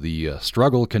 the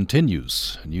struggle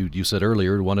continues. And you said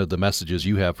earlier, one of the messages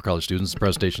you have for college students,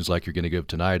 presentations like you're going to give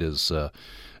tonight, is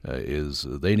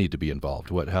they need to be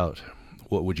involved. What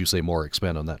would you say more?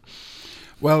 Expand on that.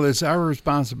 Well, it's our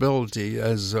responsibility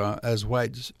as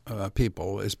white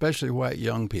people, especially white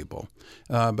young people,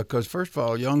 because first of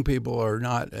all, young people are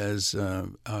not as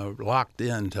locked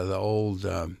into the old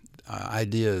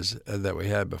ideas that we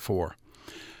had before.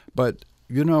 But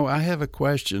I have a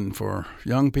question for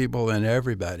young people and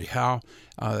everybody. How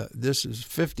this is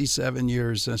 57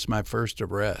 years since my first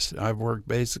arrest. I've worked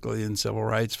basically in civil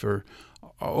rights for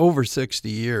over 60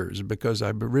 years because I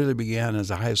really began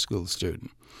as a high school student.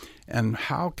 And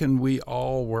how can we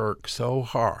all work so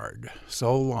hard,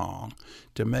 so long,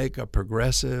 to make a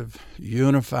progressive,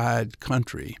 unified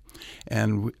country,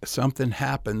 and something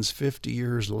happens 50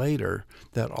 years later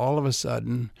that all of a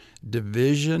sudden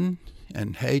division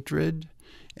and hatred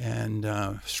and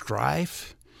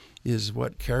strife is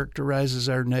what characterizes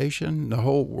our nation? The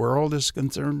whole world is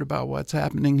concerned about what's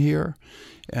happening here.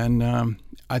 And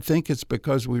I think it's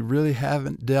because we really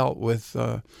haven't dealt with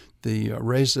the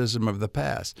racism of the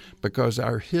past, because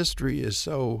our history is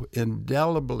so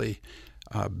indelibly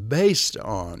based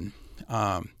on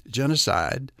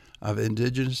genocide of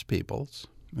indigenous peoples.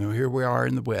 Here we are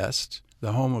in the West,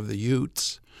 the home of the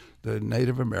Utes, the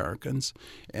Native Americans,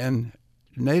 and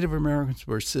Native Americans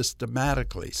were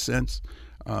systematically, since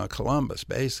Columbus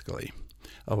basically,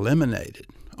 eliminated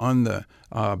on the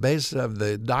basis of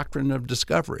the doctrine of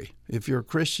discovery. If you're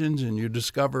Christians and you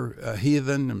discover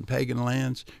heathen and pagan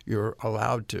lands, you're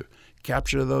allowed to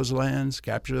capture those lands,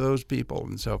 capture those people,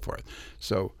 and so forth.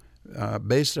 So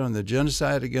based on the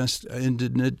genocide against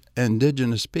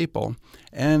indigenous people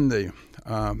and the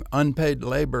unpaid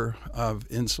labor of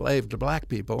enslaved black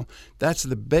people, that's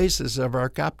the basis of our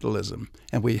capitalism.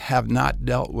 And we have not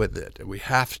dealt with it. We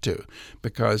have to,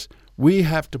 because we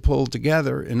have to pull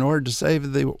together in order to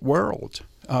save the world.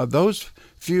 Those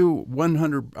few 1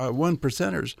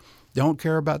 percenters don't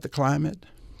care about the climate.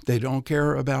 They don't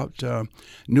care about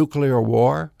nuclear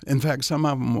war. In fact, some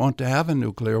of them want to have a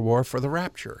nuclear war for the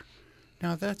rapture.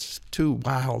 Now, that's too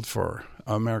wild for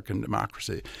American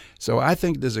democracy. So I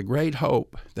think there's a great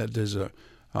hope that there's a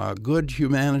good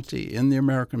humanity in the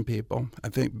American people. I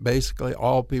think basically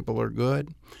all people are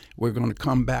good. We're going to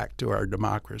come back to our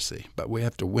democracy, but we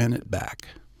have to win it back.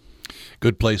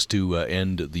 Good place to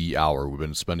end the hour. We've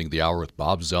been spending the hour with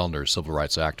Bob Zellner, civil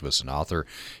rights activist and author.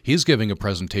 He's giving a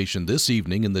presentation this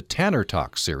evening in the Tanner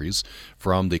Talk series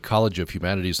from the College of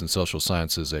Humanities and Social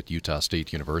Sciences at Utah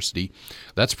State University.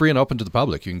 That's free and open to the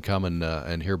public. You can come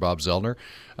and hear Bob Zellner.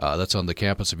 That's on the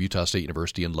campus of Utah State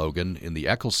University in Logan in the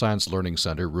Eccles Science Learning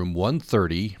Center, room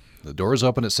 130. The doors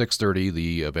open at 6:30.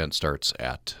 The event starts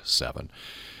at 7.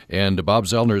 And Bob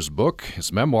Zellner's book,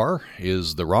 his memoir,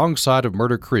 is The Wrong Side of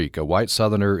Murder Creek, a White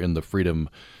Southerner in the Freedom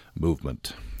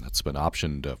Movement. That's been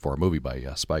optioned for a movie by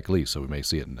Spike Lee, so we may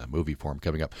see it in movie form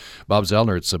coming up. Bob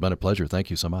Zellner, it's been a pleasure. Thank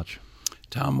you so much.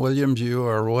 Tom Williams, you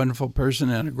are a wonderful person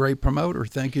and a great promoter.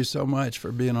 Thank you so much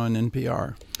for being on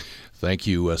NPR. Thank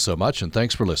you so much, and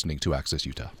thanks for listening to Access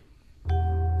Utah.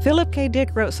 Philip K. Dick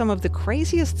wrote some of the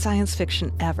craziest science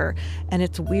fiction ever, and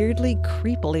it's weirdly,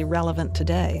 creepily relevant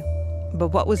today.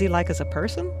 But what was he like as a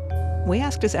person? We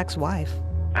asked his ex-wife.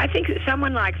 I think that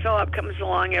someone like Philip comes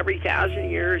along every 1,000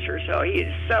 years or so. He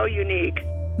is so unique.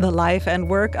 The life and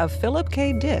work of Philip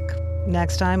K. Dick.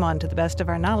 Next time on To the Best of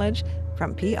Our Knowledge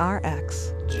from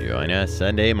PRX. Join us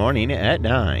Sunday morning at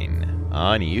 9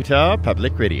 on Utah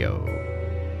Public Radio.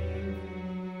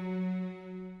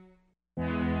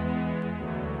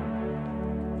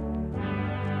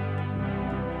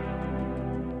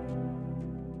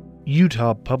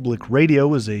 Utah Public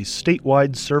Radio is a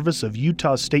statewide service of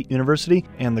Utah State University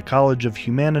and the College of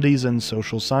Humanities and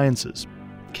Social Sciences.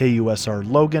 KUSR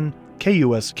Logan,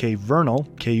 KUSK Vernal,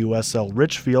 KUSL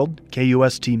Richfield,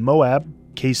 KUST Moab,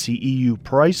 KCEU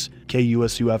Price,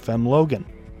 KUSU-FM Logan.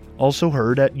 Also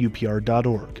heard at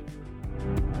upr.org.